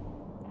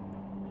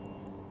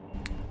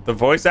 The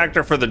voice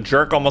actor for the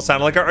jerk almost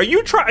sounded like her. Are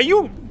you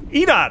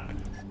Edot?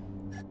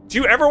 Do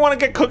you ever want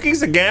to get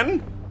cookies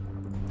again?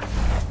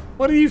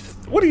 What are you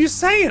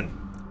saying?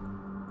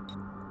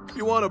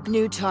 You want to?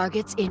 New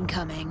targets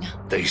incoming.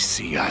 They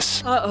see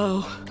us.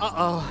 Uh-oh.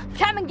 Uh-oh.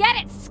 Come and get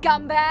it,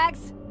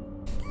 scumbags.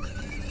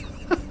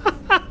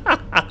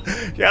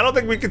 Yeah, I don't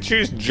think we could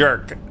choose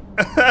jerk.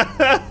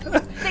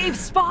 They've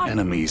spotted.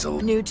 Enemies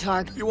alerted. New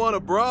target. You want to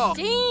brawl?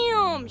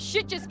 Damn,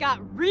 shit just got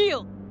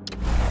real.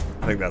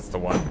 I think that's the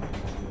one.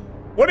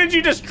 What did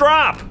you just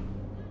drop?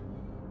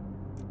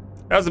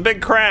 That was a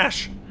big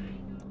crash.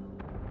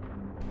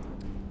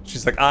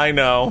 She's like, I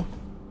know.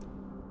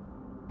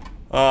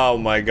 Oh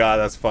my god,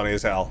 that's funny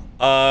as hell.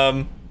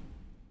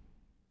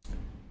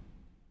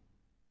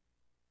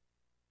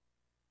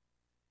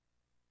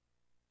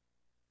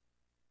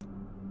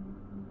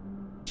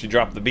 She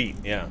dropped the beat,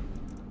 yeah.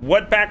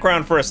 What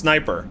background for a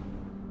sniper?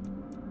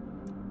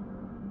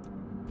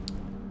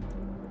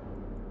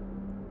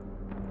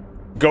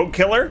 Goat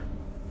killer?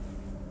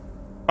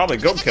 Probably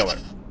goat killer.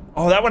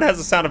 Oh, that one has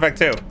a sound effect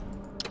too.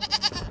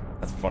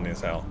 That's funny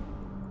as hell.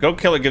 Goat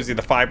killer gives you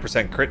the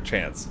 5% crit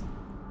chance.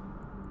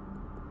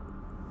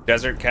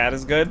 Desert cat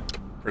is good.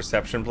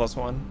 Perception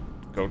 +1.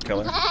 Goat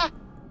killer.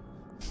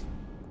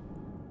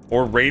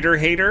 Or raider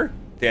hater.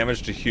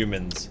 Damage to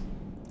humans.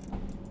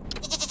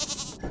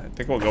 I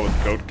think we'll go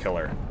with goat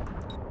killer.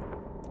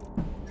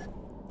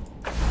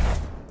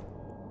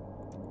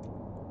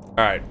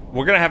 Alright,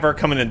 we're gonna have her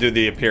come in and do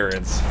the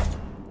appearance.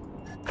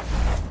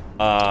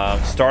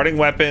 Starting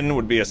weapon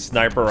would be a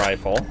sniper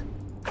rifle.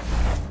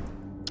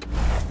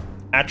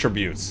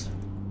 Attributes.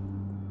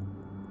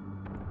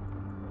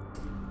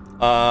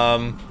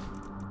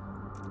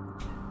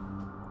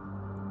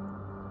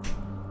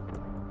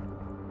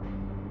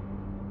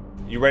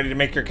 You ready to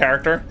make your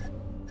character?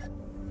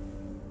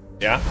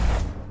 Yeah?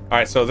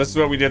 Alright, so this is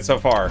what we did so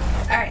far.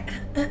 Alright.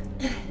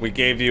 We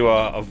gave you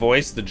a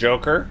voice, the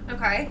Joker,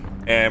 Okay.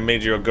 and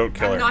made you a goat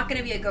killer. I'm not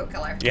gonna be a goat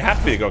killer. You have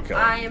to be a goat killer.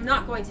 I am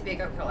not going to be a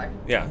goat killer.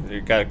 Yeah, you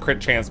got a crit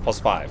chance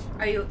 +5.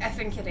 Are you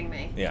effing kidding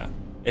me? Yeah.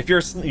 If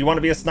you want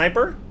to be a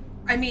sniper?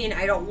 I mean,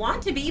 I don't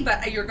want to be,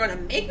 but you're gonna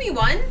make me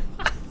one.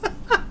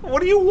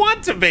 What do you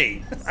want to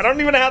be? I don't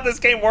even know how this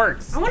game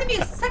works. I want to be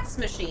a sex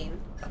machine.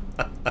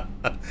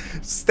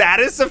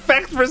 Status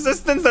effect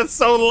resistance? That's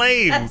so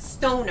lame. That's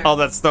stoner. Oh,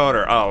 that's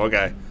stoner. Oh,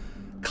 okay.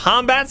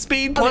 Combat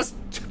speed plus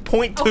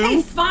 0.2?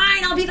 Okay,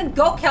 fine. I'll be the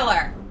goat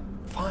killer.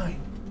 Fine.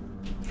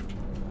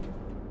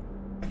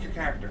 Like your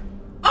character.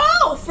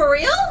 Oh, for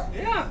real?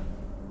 Yeah.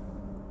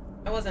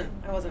 I wasn't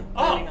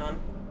planning on.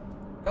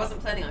 I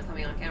wasn't planning on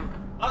coming on camera.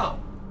 Oh.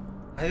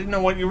 I didn't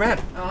know what you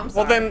meant. Oh, I'm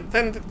sorry. Well,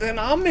 then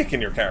I'm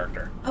making your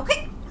character.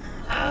 Okay.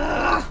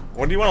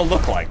 What do you want to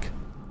look like?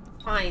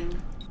 Fine.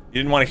 You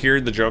didn't want to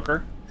hear the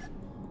Joker?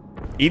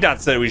 EDOT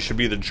said we should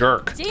be the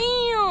jerk.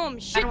 Damn,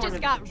 shit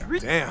just got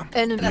real. Damn.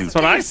 That's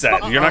what I said.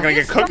 You're not gonna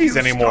get cookies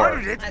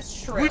anymore.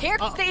 That's true. Here,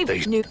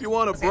 they've new. You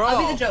want to Okay, I'll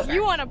be brawl? the Joker.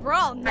 You want to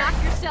brawl? Knock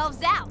yourselves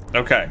out.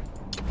 Okay.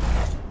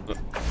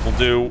 We'll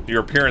do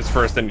your appearance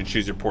first, then you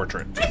choose your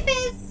portrait. Hi,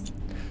 Fizz.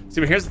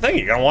 See, but here's the thing.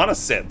 You're gonna want to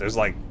sit. There's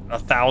like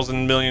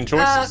 1,000 million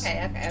choices. Oh,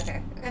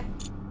 okay. You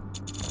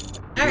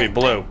can be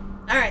blue.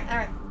 All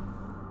right.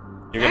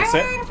 You're gonna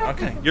sit?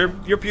 Alright, Okay.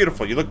 You're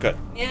beautiful. You look good.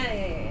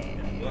 Yeah.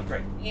 You look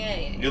great. Yeah.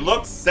 You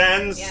look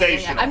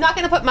sensational. I'm not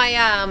gonna put my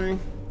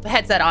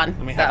headset on.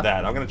 Let me have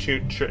that. I'm gonna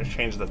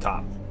change the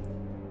top.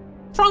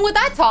 What's wrong with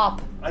that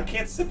top? I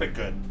can't sip it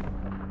good.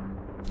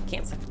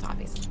 Can't sip the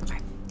toppies. Okay.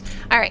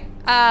 All right.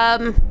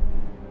 I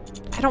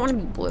don't want to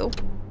be blue.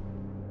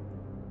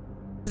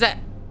 Is that?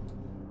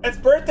 It's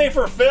birthday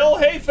for Phil.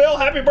 Hey, Phil,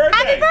 happy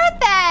birthday.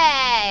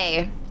 Happy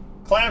birthday!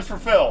 Clams for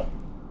Phil.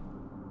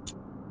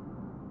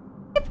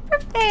 Happy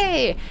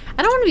birthday!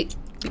 I don't want to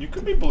be. You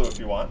could be blue if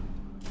you want.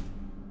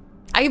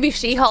 I could be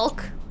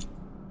She-Hulk.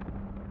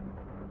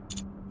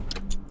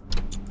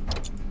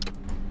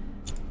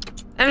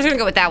 I'm just gonna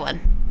go with that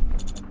one.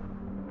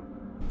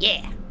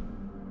 Yeah.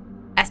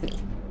 That's me.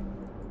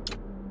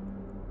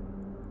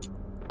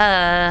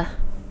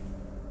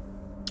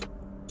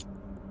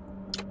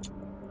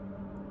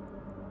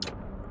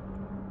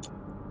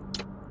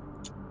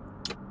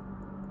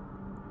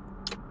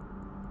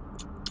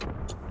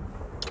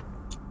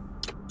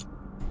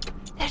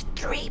 There's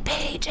 3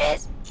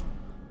 pages.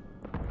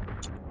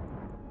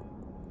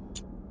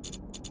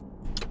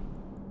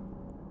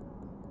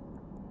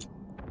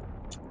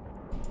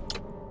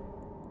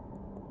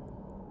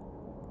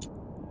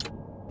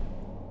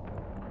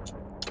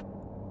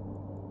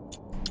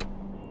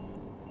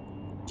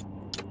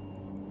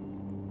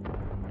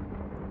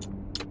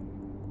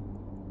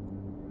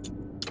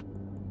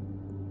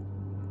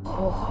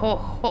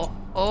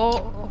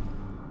 Oh.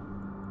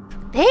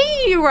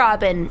 Hey,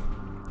 Robin.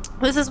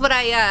 This is what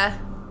I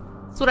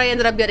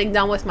ended up getting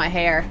done with my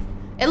hair.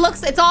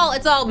 It's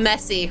all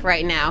messy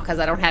right now because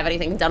I don't have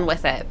anything done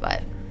with it,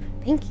 but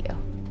thank you.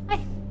 Hi.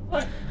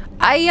 What?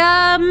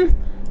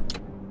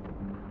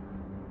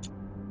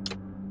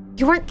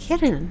 You weren't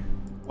kidding.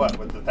 What,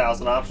 with the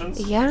 1,000 options?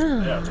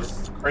 Yeah. Yeah,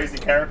 this is crazy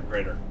character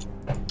creator.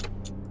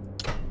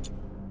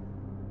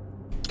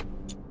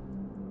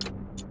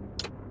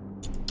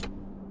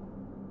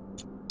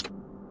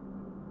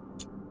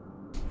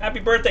 Happy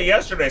birthday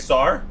yesterday,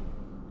 Sar.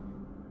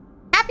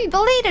 Happy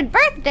belated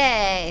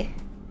birthday.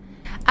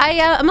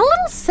 I'm a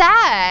little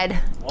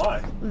sad.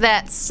 Why?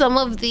 That some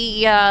of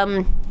the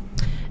I'm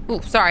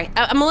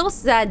a little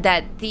sad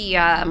that the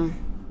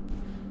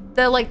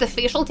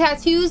facial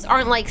tattoos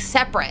aren't like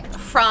separate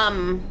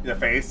from The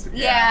face?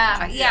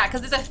 yeah,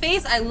 because there's a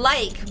face I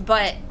like,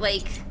 but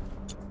like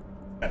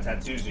Got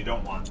tattoos you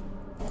don't want.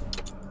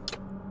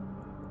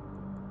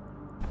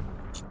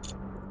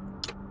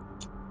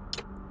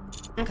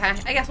 okay,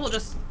 I guess we'll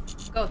just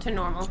go to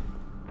normal.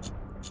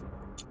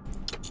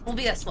 We'll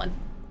be this one.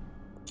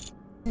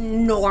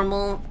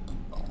 Normal.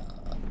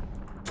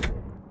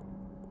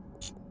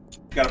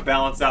 Gotta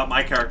balance out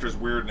my character's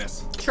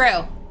weirdness.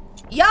 True.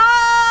 Yo!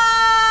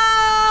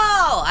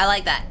 I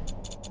like that.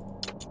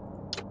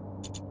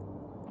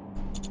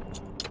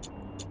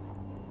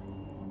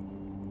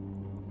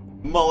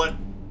 Mullet.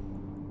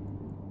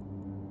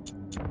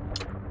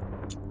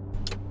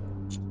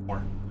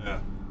 More. Yeah.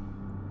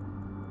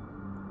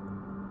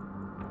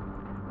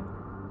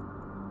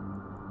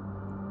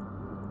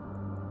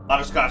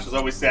 Butterscotch is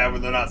always sad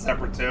when they're not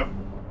separate too.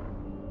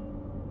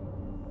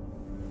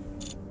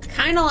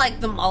 Kind of like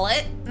the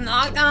mullet,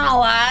 not gonna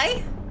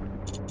lie.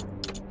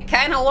 I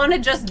kind of want to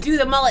just do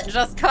the mullet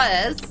just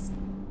cause.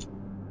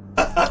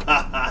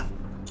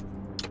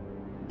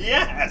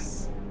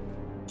 Yes.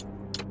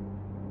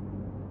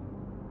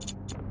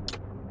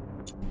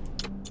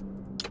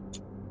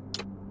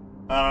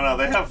 I don't know.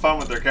 They have fun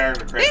with their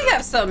character They creation.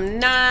 have some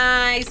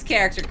nice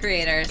character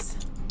creators.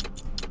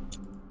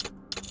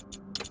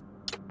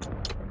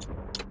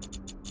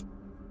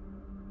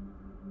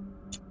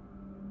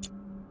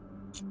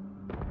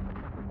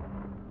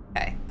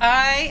 Okay,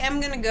 I am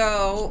gonna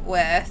go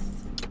with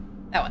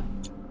that one.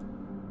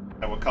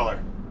 And what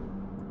color?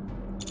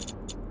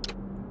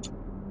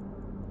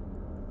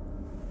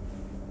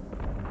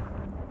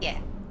 Yeah.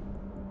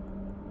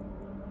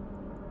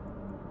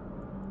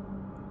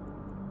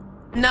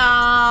 No.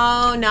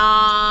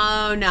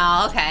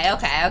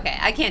 Okay.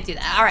 I can't do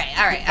that. All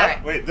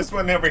right. Wait, this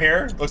one over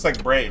here looks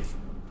like Brave.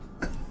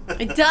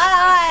 It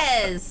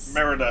does.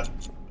 Merida.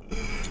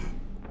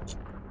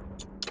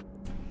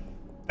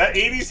 That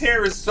 80s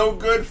hair is so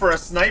good for a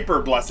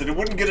sniper, blessed. It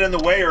wouldn't get in the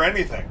way or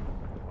anything.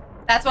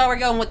 That's why we're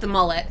going with the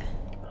mullet.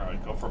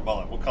 Alright, go for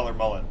mullet. What color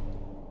mullet?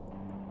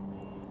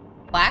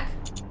 Black?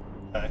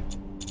 Okay.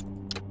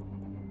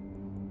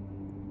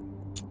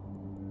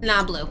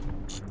 Nah, blue.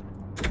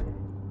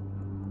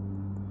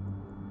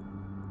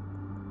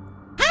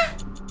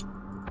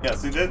 Yeah,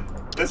 see,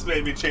 this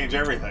made me change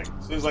everything.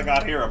 As soon as I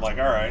got here, I'm like,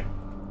 alright.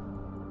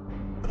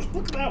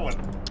 Look at that one.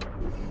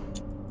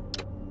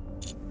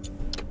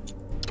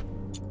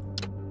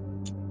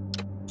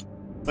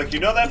 It's like, you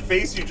know that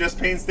face you just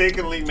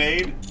painstakingly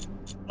made?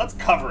 Let's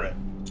cover it.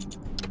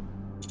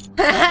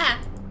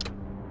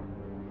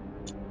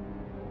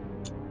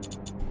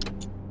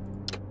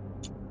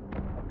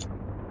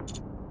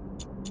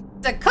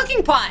 The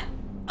cooking pot.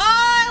 Oh,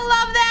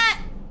 I love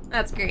that.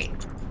 That's great.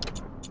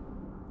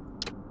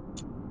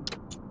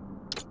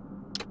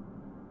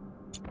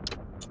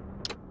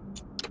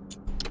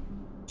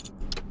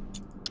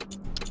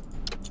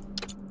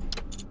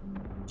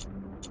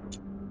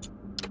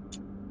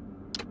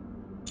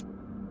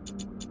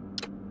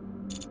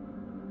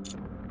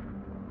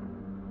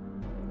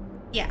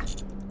 Yeah.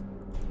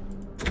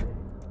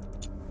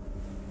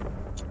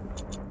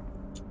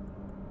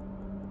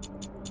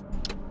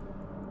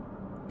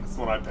 That's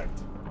what I picked.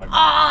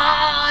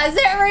 Ah, is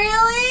it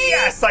really?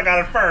 Yes, I got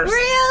it first.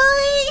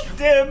 Really?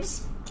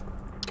 Dibs.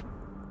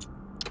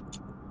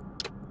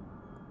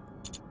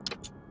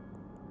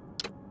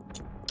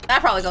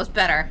 That probably goes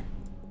better.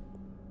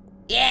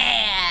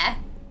 Yeah.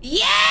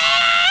 Yeah!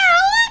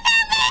 Look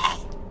at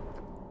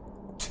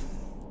me!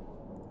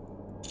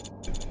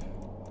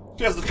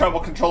 She has the trouble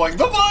controlling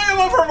the volume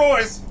of her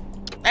voice.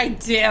 I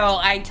do.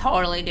 I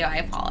totally do. I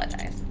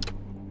apologize.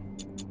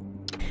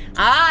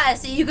 Ah,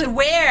 so you could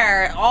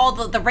wear all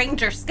the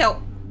ranger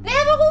scope. They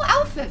have a whole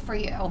outfit for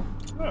you.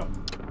 Oh.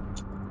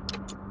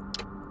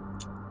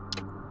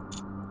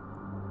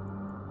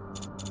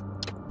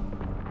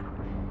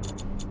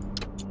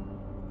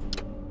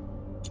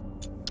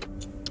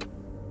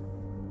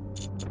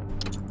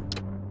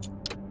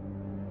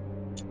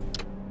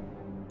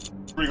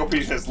 Regal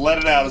Peach says, let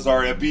it out,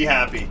 Azaria. Be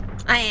happy.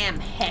 I am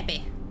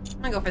happy.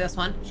 I'm gonna go for this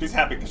one. She's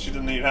happy because she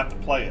didn't even have to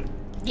play it.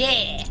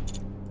 Yeah.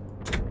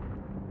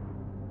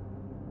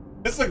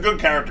 This is a good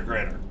character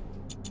creator.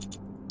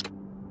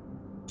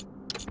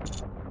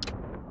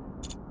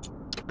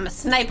 I'm a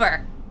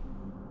sniper.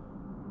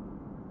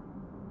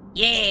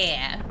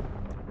 Yeah.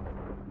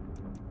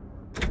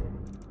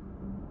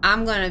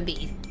 I'm gonna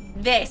be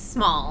very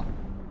small.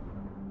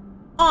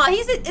 Oh,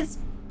 it's...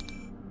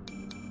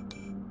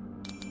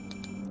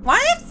 Why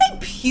did I have to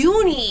say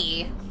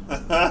puny?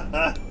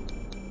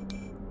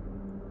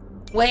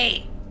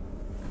 Wait.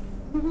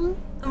 I'm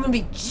gonna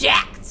be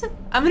jacked.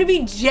 I'm gonna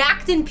be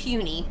jacked and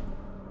puny.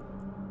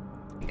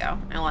 There you go.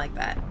 I like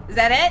that. Is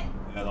that it?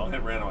 Yeah, don't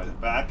hit randomize.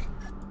 Back.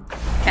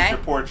 Okay. Your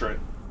portrait.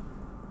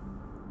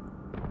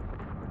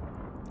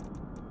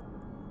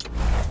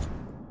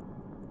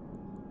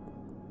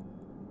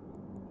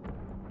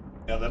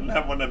 Yeah, they didn't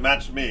have one that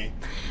matched me.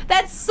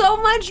 That's so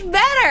much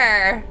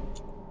better.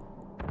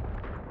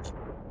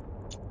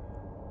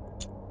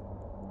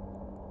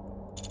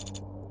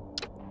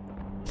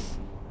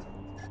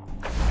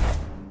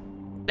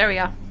 There we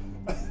go.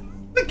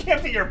 That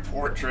can't be your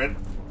portrait.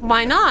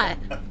 Why not?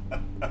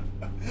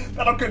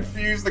 That'll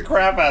confuse the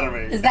crap out of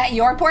me. Is that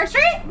your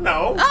portrait?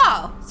 No.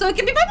 Oh, so it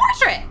can be my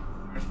portrait.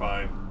 It's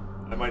fine.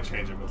 I might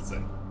change it, we'll see.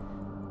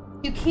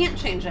 You can't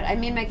change it. I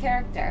made my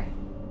character.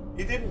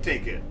 You didn't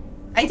take it.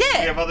 I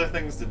did. You have other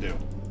things to do.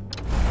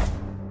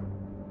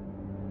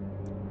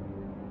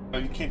 Oh,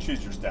 you can't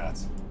choose your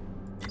stats.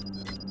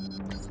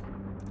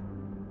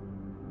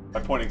 My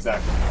point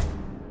exactly.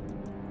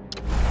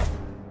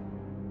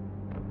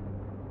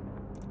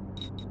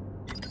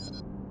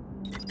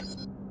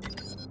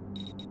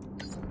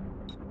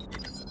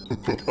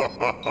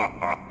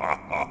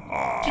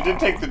 She did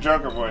take the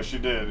Joker voice, she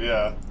did,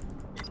 yeah.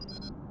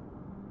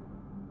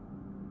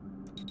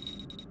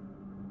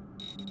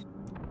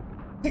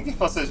 Pinky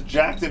Fuss says,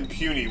 jacked and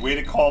puny, way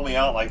to call me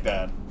out like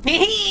that.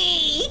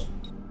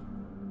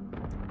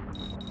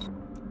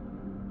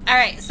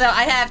 Alright, so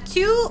I have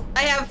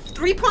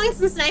 3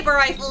 points in sniper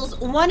rifles,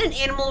 1 in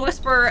animal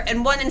whisperer,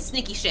 and 1 in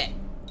sneaky shit.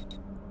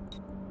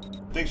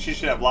 I think she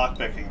should have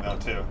lockpicking though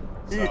too.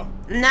 So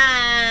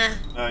Nah.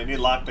 no, you need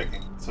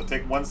lockpicking. So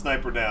take 1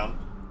 sniper down.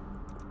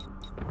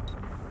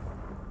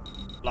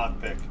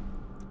 Lockpick.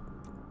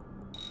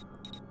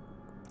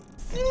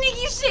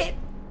 Sneaky shit.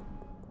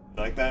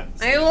 You like that?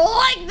 I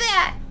like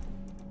that.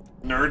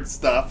 Nerd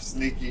stuff,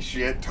 sneaky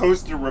shit,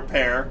 toaster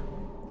repair.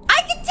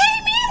 I can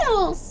tame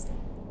animals.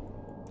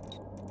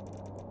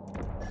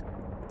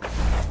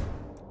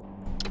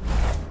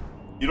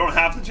 You don't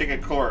have to take a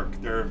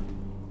clerk. There are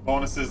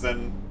bonuses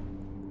and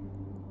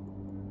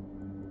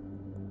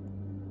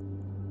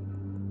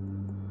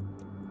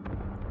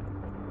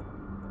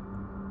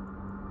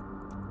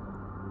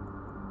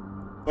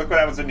look what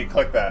happens when you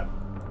click that.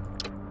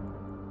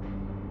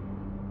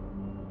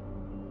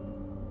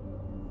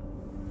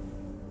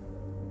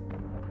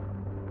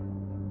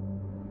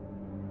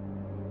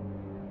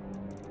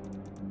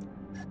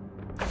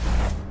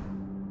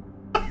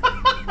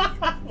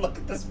 Look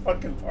at this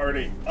fucking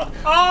party.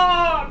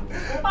 Oh!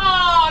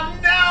 Oh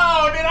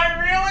no! Did I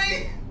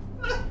really?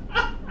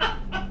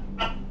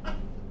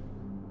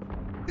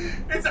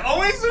 It's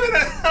always when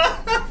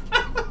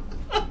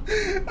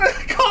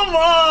come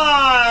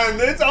on!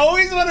 It's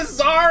always when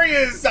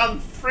Zarya is on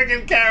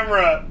friggin'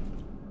 camera.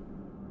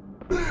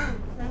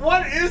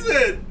 What is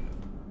it?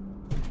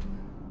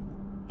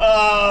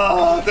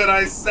 Oh, did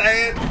I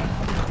say it?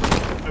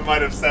 I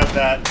might have said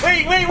that.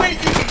 Wait,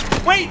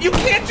 wait, you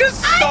can't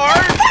just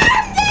start.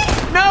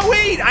 No,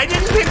 wait, I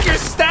didn't pick your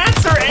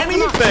stats or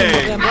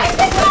anything. All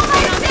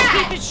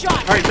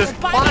right, there's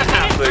plot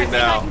happening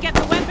now. I can get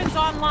the weapons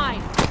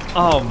online.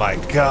 Oh my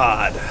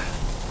god.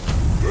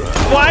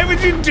 Why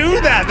would you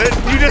do that?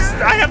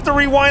 I have to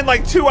rewind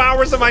like 2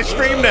 hours of my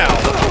stream now.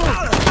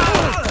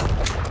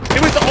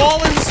 It was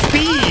all in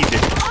speed.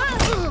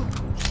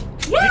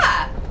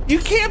 Yeah. You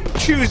can't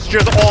choose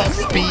just all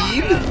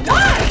speed.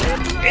 Why?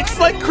 It's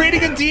like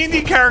creating a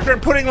D&D character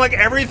and putting like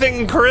everything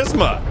in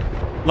charisma.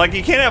 Like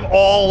you can't have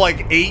all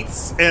like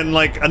 8s and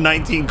like a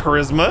 19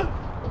 charisma.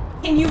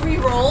 Can you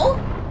re-roll?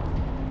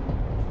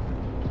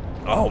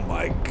 Oh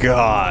my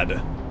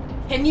god.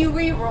 Can you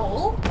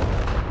re-roll?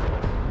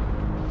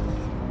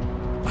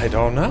 I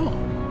don't know.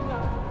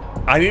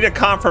 I need a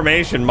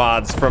confirmation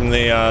mods from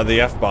the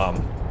F-bomb.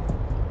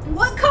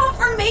 What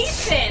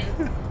confirmation?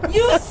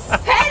 You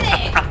said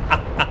it.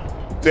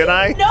 Did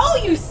I? No,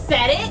 you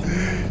said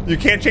it. You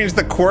can't change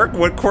the quirk?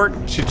 What quirk?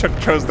 She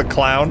chose the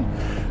clown.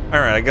 All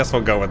right, I guess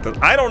we'll go with this.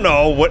 I don't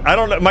know. I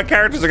don't know. My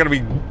characters are gonna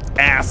be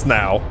ass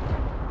now.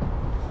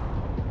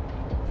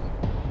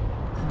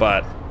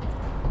 But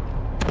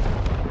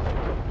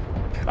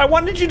I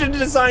wanted you to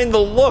design the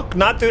look,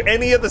 not do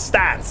any of the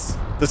stats.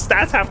 The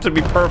stats have to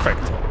be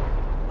perfect.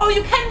 Oh,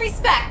 you can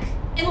respec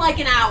in like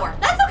an hour.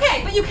 That's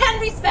okay, but you can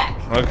respec.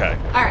 Okay.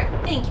 All right,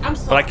 thank you. I'm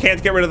sorry. But I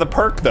can't get rid of the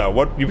perk though.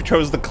 What, you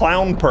chose the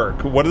clown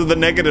perk. What are the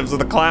negatives of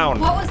the clown?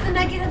 What was the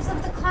negatives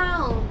of the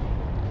clown?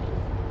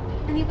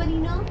 Anybody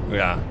know?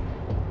 Yeah.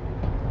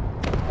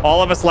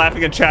 All of us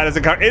laughing in chat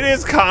it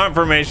is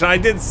confirmation. I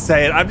did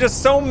say it. I'm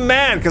just so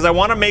mad because I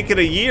want to make it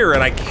a year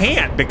and I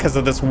can't because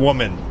of this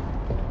woman.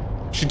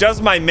 She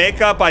does my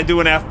makeup, I do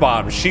an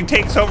F-bomb. She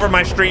takes over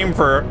my stream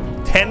for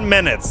 10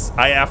 minutes,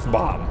 I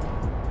F-bomb.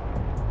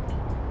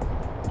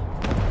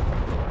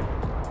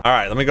 All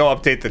right, let me go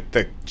update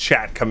the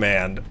chat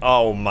command.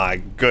 Oh my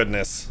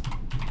goodness.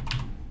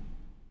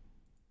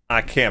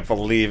 I can't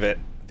believe it.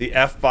 The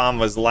F-bomb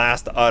was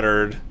last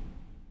uttered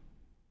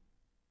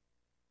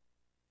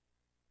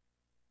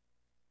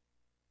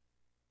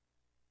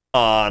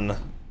on,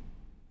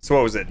 so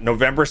what was it?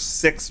 November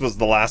 6th was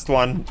the last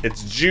one.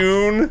 It's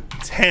June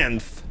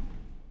 10th,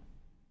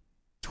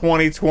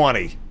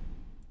 2020.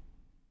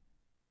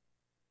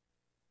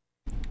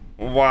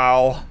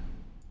 Wow.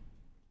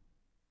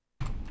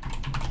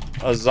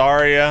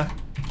 Azaria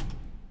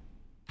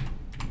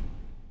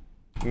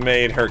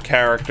made her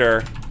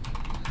character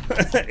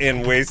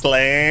in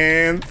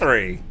Wasteland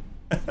 3.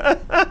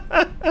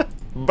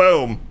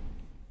 Boom.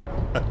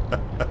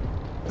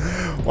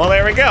 Well,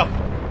 there we go.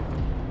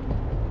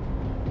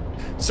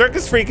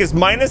 Circus Freak is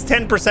minus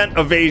 10%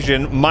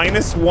 evasion,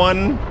 minus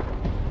 1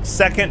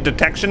 second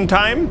detection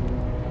time.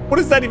 What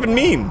does that even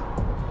mean?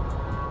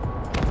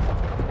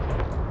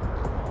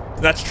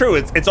 That's true.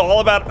 It's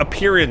all about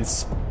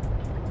appearance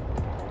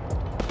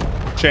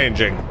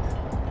changing.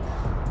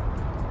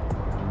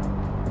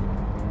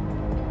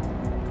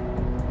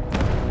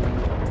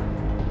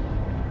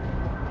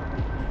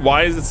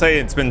 Why does it say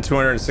it's been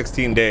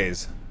 216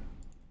 days?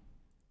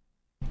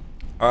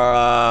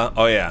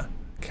 Oh yeah.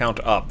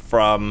 Count up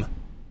from...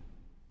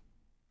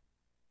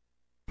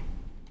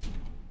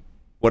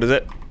 What is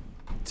it?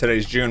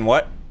 Today's June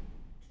what?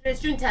 Today's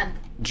June 10th.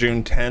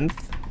 June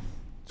 10th,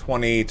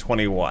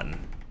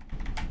 2021.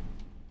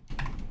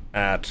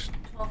 At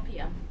 12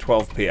 p.m.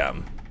 12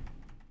 p.m.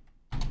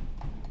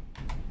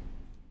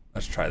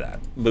 Let's try that.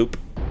 Loop.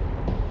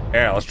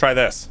 Yeah, let's try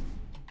this.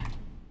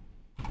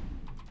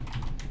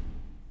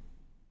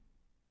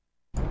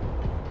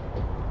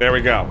 There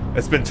we go.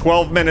 It's been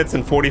 12 minutes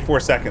and 44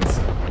 seconds.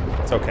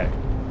 It's okay.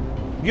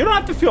 You don't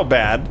have to feel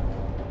bad.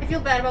 I feel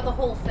bad about the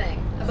whole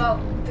thing. About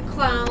the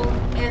clown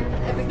and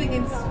everything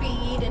in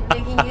speed and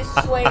making you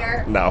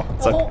swear. No,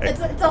 it's okay.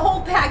 It's a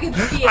whole package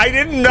deal. I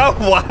didn't know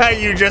why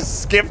you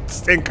just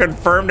skipped and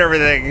confirmed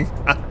everything.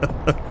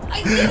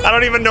 I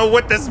don't even know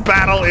what this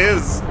battle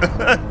is.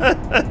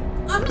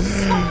 I'm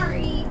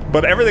sorry.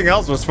 But everything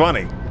else was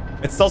funny.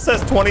 It still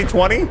says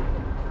 2020?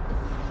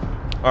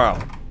 Oh.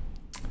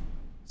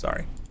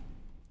 Sorry.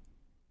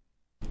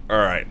 All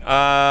right.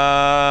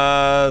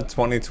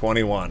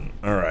 2021.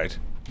 All right.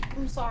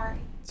 I'm sorry.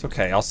 It's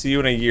okay. I'll see you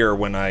in a year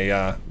when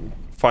I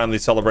finally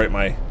celebrate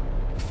my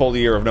full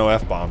year of no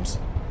F-bombs.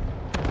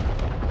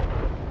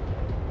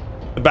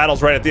 The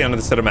battle's right at the end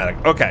of the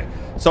cinematic. Okay.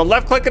 So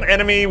left click an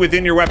enemy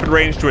within your weapon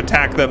range to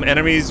attack them.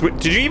 Enemies.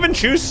 Did you even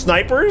choose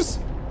snipers?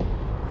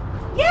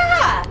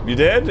 Yeah. You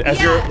did? As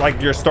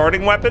your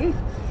starting weapon?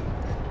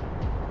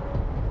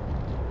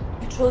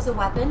 You chose a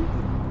weapon?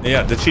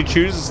 Yeah. Did she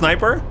choose a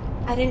sniper?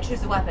 I didn't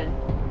choose a weapon.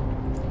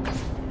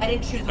 I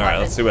didn't choose a weapon. All right.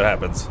 Let's see what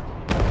happens.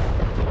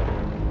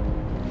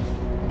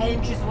 I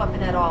didn't choose a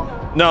weapon at all.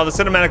 No, the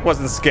cinematic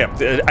wasn't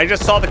skipped. I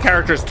just saw the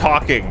characters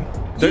talking.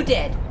 You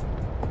did.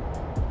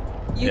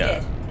 You Yeah.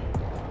 did.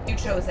 You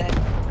chose it.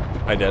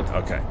 I did.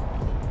 Okay.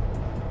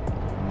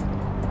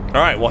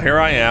 All right. Well, here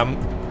I am.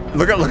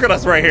 Look at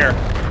us right here.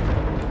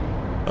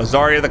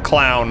 Azaria the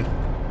clown.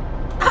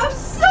 I'm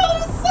so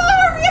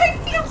sorry. I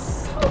feel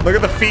so. Look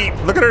at the feet.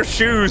 Look at her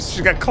shoes.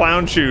 She's got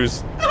clown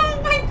shoes. Oh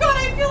my god,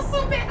 I feel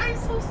so bad. I'm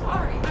so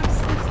sorry. I'm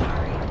so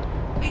sorry.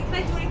 Wait, can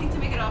I do anything to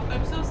make it up?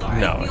 I'm so sorry.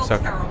 No, I feel it's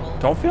okay. terrible.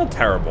 Don't feel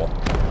terrible.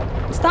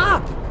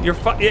 Stop. You're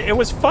it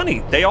was funny.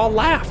 They all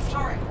laughed.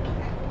 All right.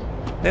 Okay.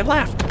 They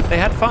laughed. They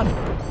had fun.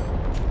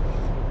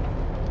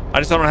 I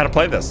just don't know how to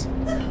play this.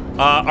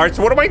 All right.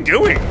 So what am I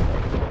doing?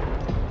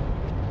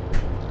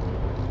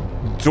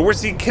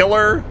 Dorsey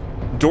killer,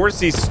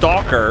 Dorsey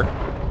stalker.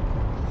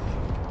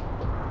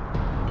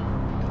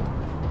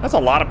 That's a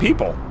lot of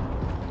people.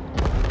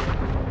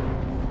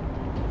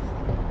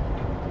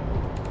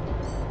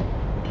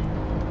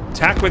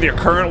 Attack with your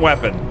current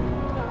weapon.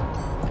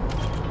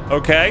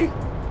 Okay.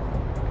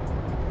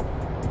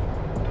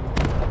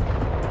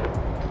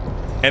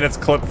 And it's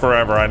clipped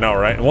forever, I know,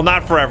 right? Well,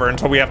 not forever,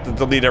 until we have to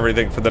delete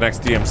everything for the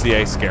next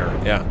DMCA scare.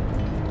 Yeah.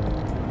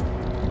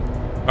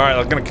 All right,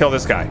 I'm gonna kill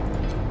this guy.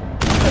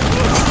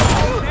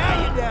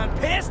 Now you done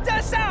pissed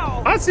us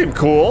off. That seemed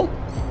cool.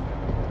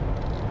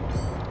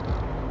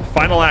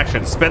 Final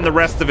action. Spend the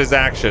rest of his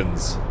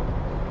actions.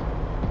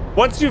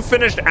 Once you've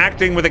finished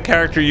acting with a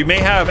character, you may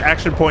have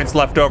action points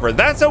left over.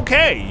 That's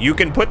okay. You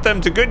can put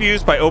them to good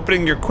use by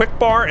opening your quick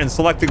bar and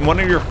selecting one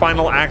of your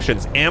final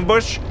actions.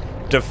 Ambush,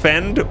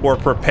 defend, or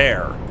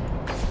prepare.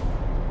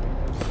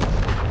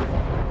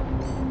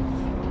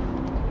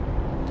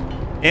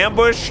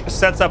 Ambush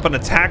sets up an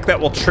attack that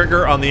will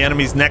trigger on the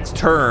enemy's next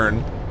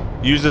turn.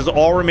 Uses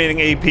all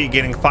remaining AP,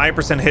 gaining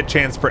 5% hit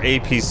chance per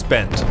AP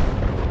spent.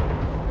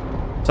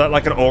 Is that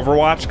like an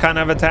Overwatch kind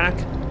of attack?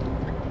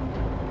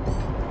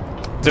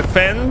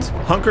 Defend,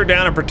 hunker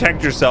down and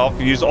protect yourself.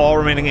 Use all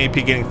remaining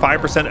AP, gaining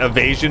 5%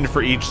 evasion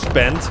for each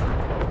spent.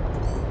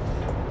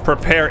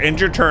 Prepare, end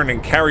your turn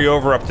and carry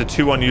over up to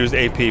 2 unused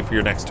AP for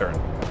your next turn.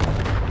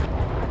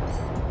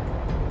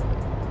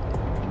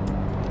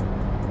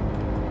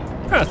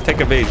 Let's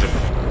take evasion.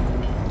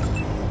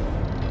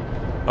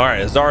 All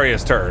right,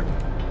 Azaria's turn.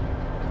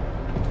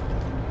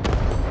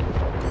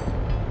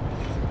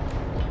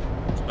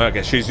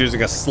 Okay, she's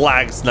using a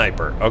slag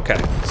sniper. Okay,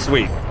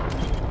 sweet.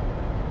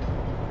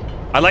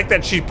 I like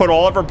that she put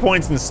all of her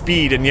points in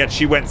speed and yet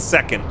she went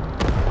second.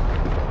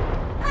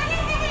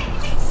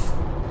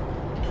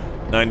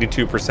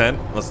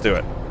 92%. Let's do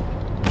it.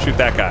 Shoot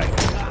that guy.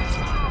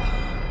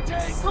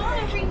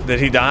 Did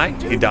he die?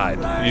 He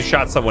died. You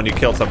shot someone, you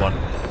killed someone.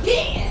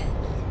 Yeah.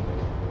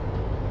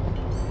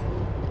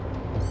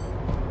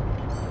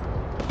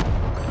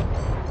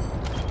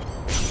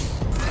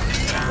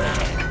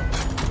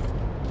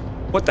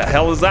 What the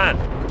hell is that?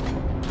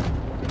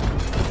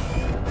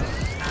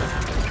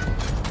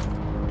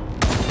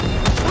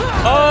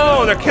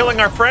 Oh, they're killing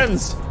our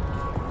friends.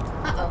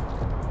 Uh-oh.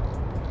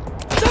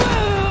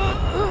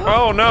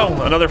 Oh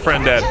no, another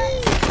friend dead.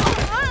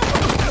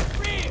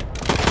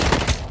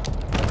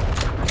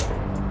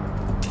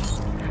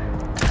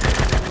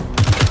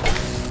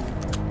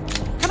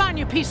 Come on,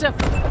 you piece of...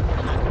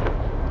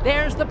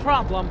 There's the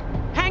problem.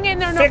 Hang in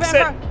there, Fix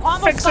November. it.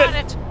 Almost Fix got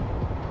it. it.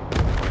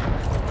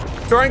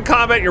 During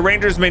combat, your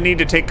rangers may need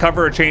to take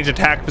cover or change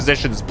attack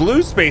positions.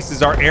 Blue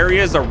spaces are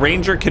areas a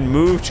ranger can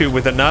move to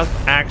with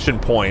enough action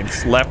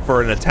points left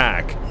for an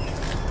attack.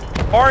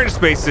 Orange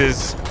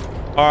spaces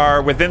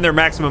are within their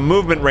maximum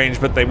movement range,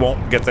 but they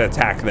won't get to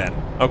attack then.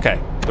 Okay.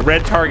 The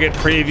red target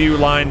preview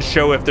lines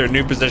show if their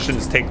new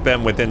positions take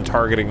them within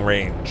targeting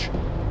range.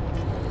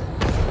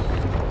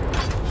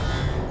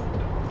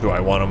 Do I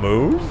want to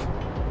move?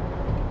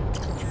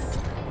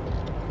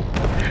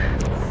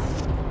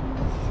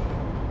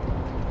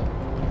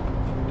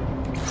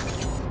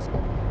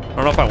 I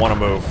don't know if I want to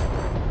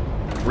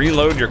move.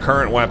 Reload your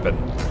current weapon.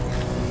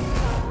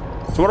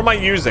 So what am I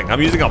using?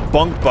 I'm using a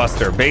bunk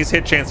buster. Base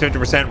hit chance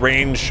 50%,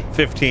 range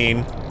 15.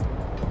 I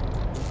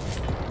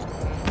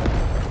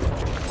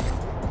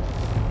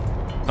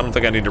don't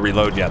think I need to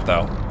reload yet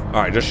though.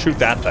 All right, just shoot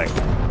that thing.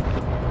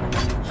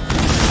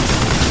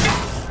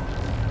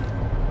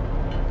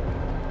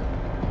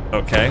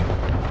 Okay.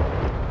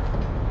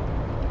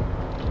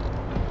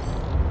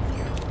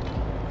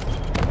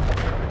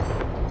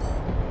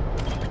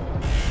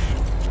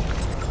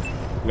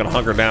 I'm gonna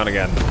hunker down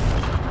again.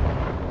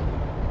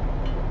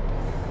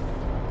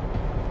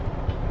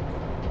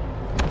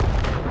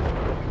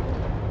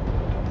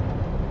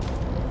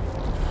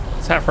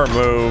 Let's have her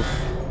move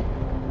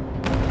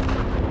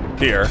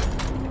here.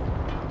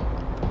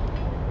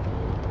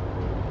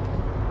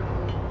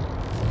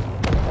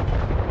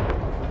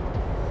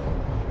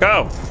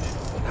 Go!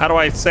 How do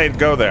I say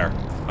go there?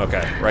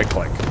 Okay, right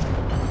click.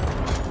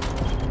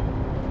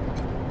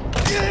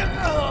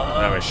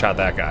 Now I shot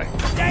that guy.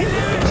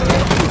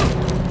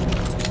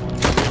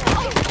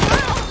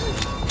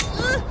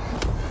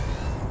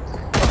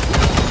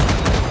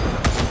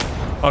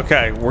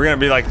 Okay, we're gonna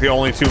be like the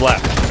only two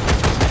left.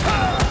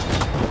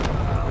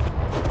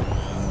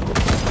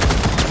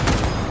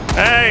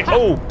 Hey!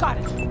 Oh! Got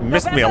it.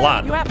 Missed November, me a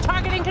lot. You have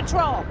targeting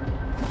control.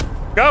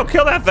 Go,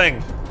 kill that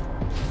thing!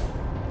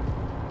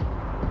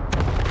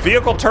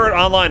 Vehicle turret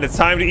online. It's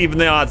time to even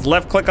the odds.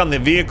 Left click on the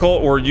vehicle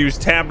or use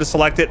tab to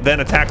select it, then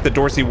attack the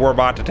Dorsey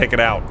warbot to take it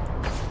out.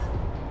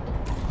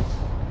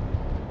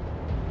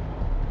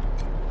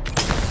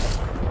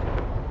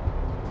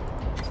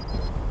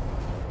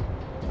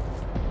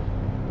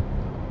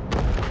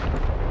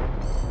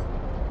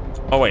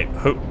 Oh wait,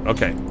 who?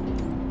 Okay.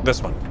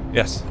 This one.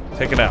 Yes.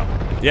 Take it out.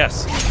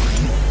 Yes.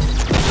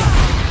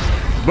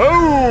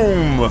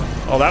 Boom!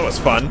 Oh, that was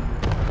fun.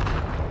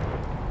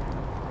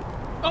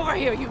 Over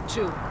here, you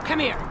two. Come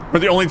here. We're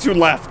the only two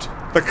left.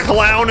 The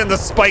clown and the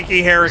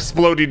spiky hair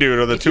explodey dude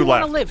are the two If you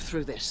want left. to live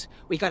through this,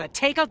 we gotta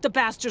take out the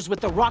bastards with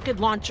the rocket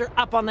launcher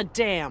up on the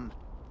dam.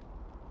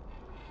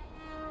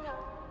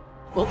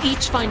 We'll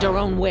each find our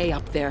own way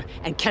up there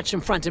and catch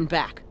them front and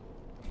back.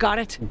 Got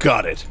it?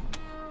 Got it.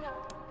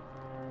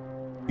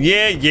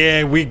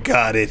 Yeah, we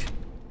got it.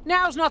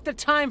 Now's not the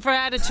time for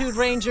attitude,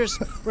 Rangers.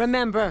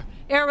 Remember,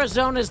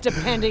 Arizona's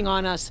depending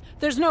on us.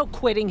 There's no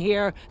quitting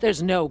here.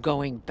 There's no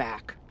going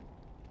back.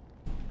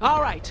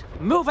 All right,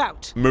 move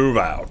out. Move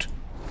out.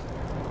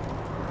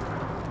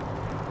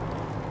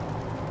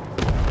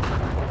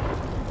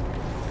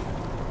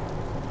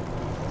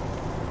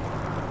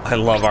 I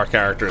love our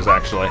characters,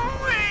 actually. Look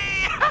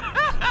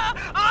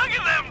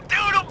at them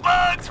doodle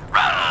bugs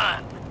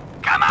run!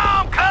 Come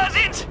on,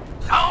 cousins!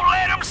 Don't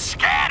let them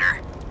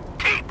scatter!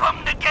 Keep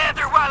them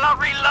together while I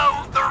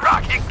reload the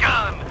rocket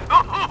gun!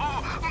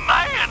 Ooh,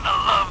 man,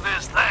 I love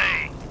this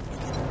thing!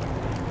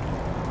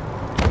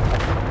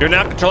 You're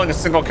now controlling a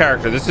single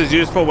character. This is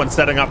useful when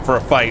setting up for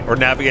a fight or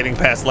navigating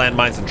past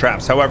landmines and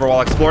traps. However,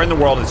 while exploring the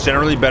world, it's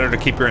generally better to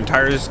keep your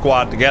entire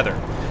squad together.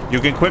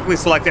 You can quickly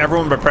select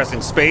everyone by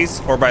pressing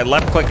space or by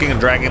left-clicking and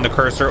dragging the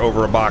cursor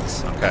over a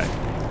box. Okay.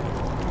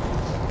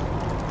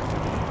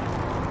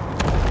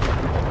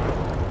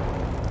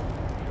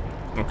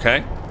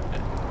 Okay.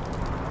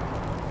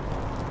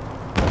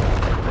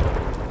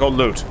 Go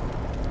loot.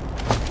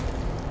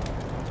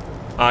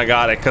 I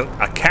got a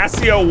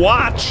Casio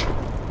watch.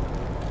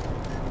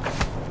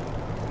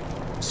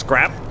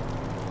 Scrap.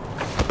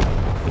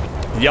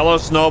 Yellow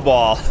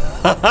snowball.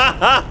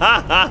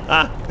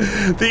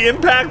 The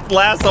impact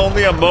lasts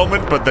only a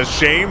moment, but the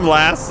shame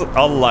lasts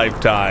a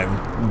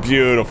lifetime.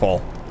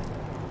 Beautiful.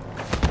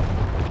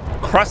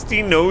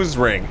 Crusty nose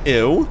ring.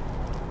 Ew.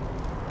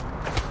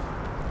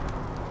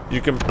 You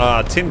can,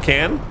 tin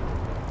can.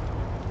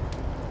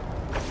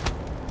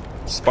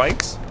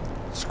 Spikes.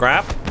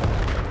 Scrap.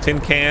 Tin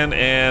can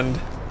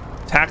and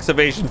tax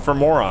evasion for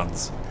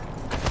morons.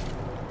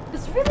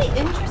 What's really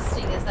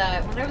interesting is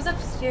that when I was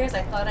upstairs,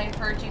 I thought I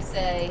heard you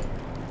say,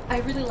 I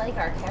really like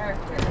our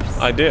characters.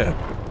 I did.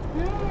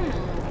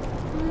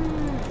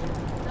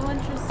 How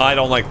interesting. I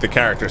don't like the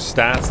character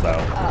stats, though.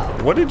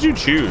 Oh. What did you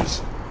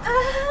choose?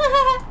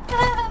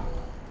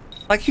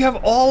 Like, you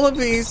have all of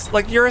these,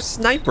 like, you're a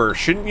sniper.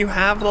 Shouldn't you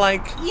have,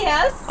 like...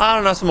 Yes. I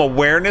don't know, some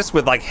awareness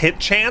with, like, hit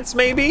chance,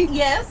 maybe?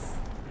 Yes.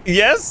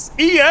 Yes?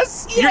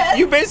 Yes? Yes.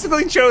 You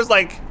basically chose,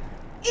 like...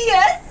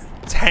 Yes.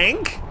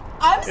 Tank?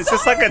 I'm sorry. Is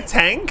this like a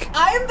tank?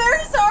 I am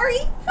very sorry.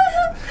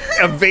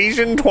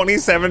 Evasion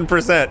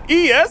 27%.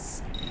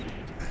 Yes?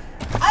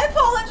 I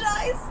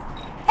apologize.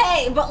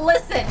 Hey, but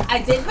listen,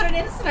 I did put it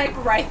in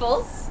sniper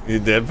rifles. You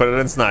did put it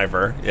in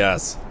sniper,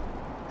 yes.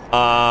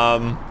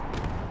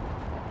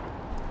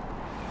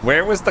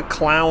 Where was the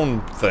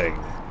clown thing?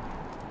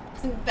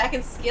 It's back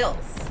in skills.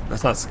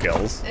 That's not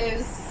skills.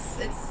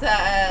 It's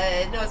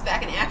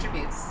back in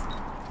attributes.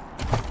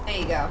 There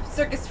you go.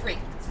 Circus freak.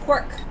 It's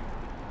quirk.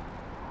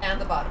 Down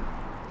the bottom.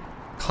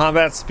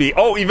 Combat speed.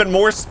 Oh, even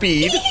more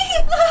speed.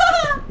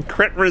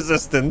 Crit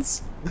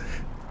resistance.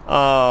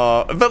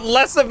 But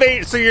less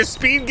evasion. So your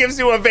speed gives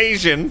you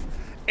evasion,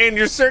 and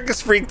your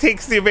circus freak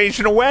takes the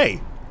evasion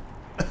away.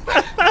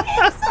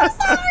 I'm so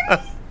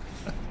sorry.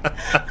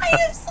 I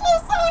am so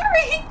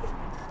sorry.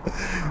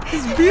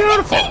 It's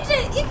beautiful. You can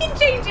change it. You can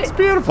change it. It's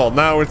beautiful.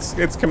 No,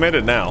 it's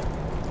committed now.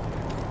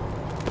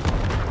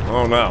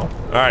 Oh no.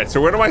 All right.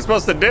 So what am I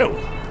supposed to do?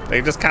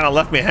 They just kind of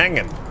left me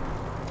hanging.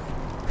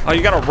 Oh,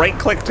 you gotta right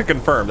click to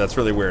confirm. That's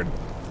really weird.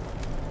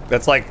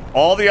 That's like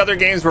all the other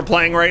games we're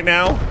playing right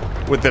now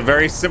with the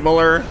very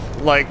similar,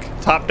 like,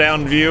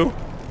 top-down view.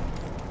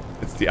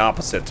 It's the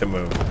opposite to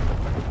move.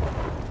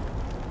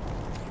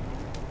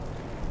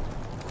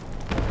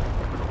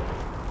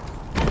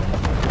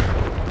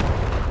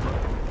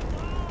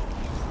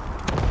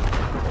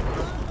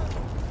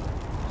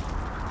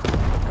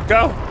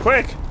 Go,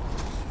 quick.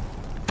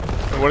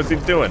 What is he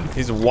doing?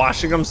 He's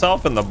washing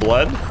himself in the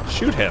blood?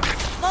 Shoot him.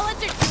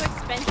 Bullets are too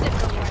expensive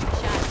for warning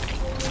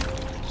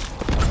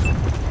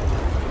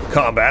shots.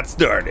 Combat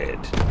started.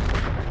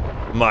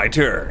 My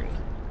turn.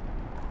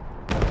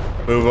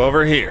 Move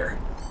over here.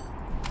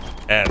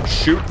 And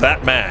shoot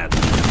that man.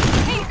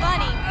 Hey,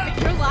 buddy, but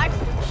your life's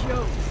a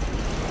joke.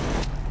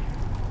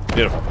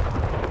 Beautiful.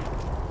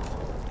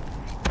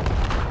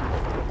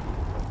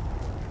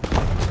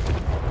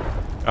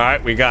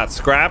 Alright, we got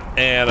scrap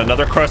and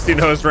another crusty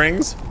nose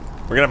rings.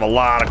 We're gonna have a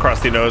lot of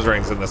crusty nose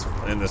rings in this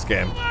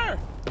game.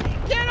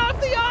 Get off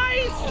the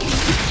ice!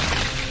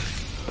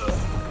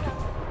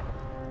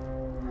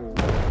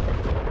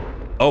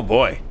 Oh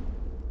boy.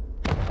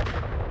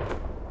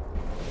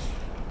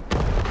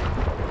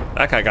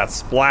 That guy got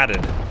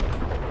splatted.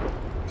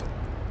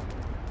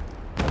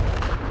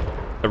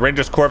 The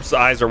Ranger's corpse's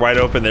eyes are wide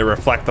open. They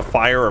reflect the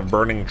fire of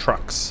burning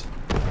trucks.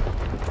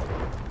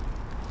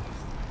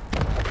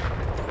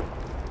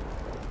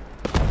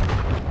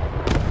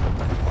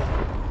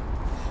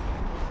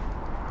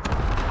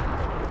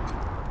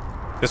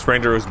 This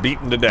Ranger was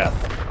beaten to death.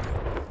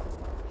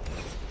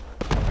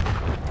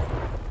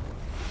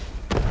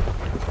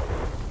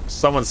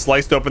 Someone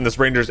sliced open this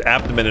Ranger's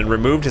abdomen and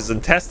removed his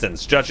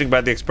intestines. Judging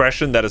by the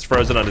expression that is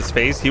frozen on his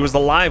face, he was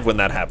alive when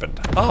that happened.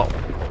 Oh,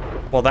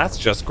 well, that's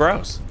just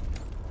gross.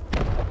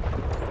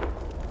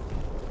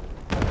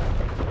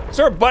 Is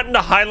there a button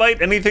to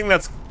highlight anything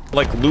that's,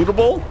 like,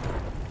 lootable?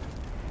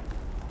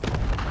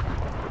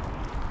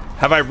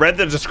 Have I read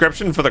the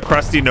description for the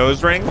crusty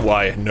nose ring?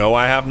 Why, no,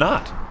 I have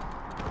not.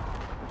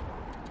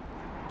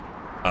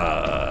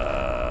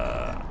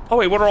 Oh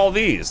wait, what are all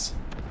these?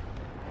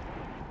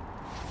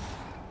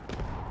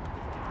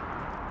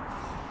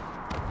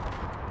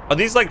 Are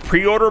these like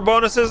pre-order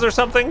bonuses or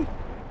something?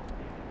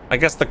 I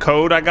guess the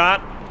code I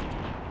got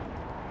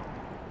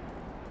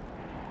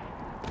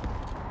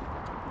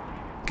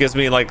gives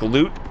me like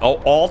loot. Oh,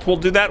 Alt will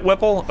do that,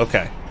 Whipple?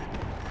 Okay.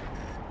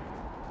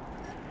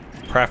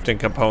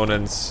 Crafting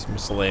components,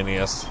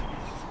 miscellaneous.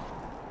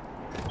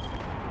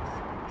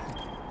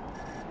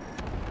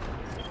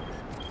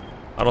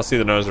 I don't see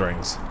the nose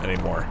rings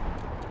anymore.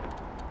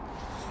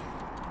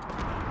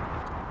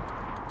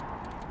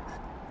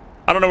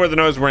 I don't know where the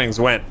nose rings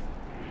went.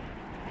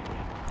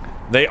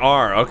 They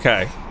are,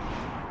 okay.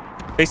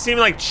 They seem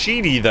like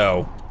cheaty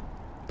though.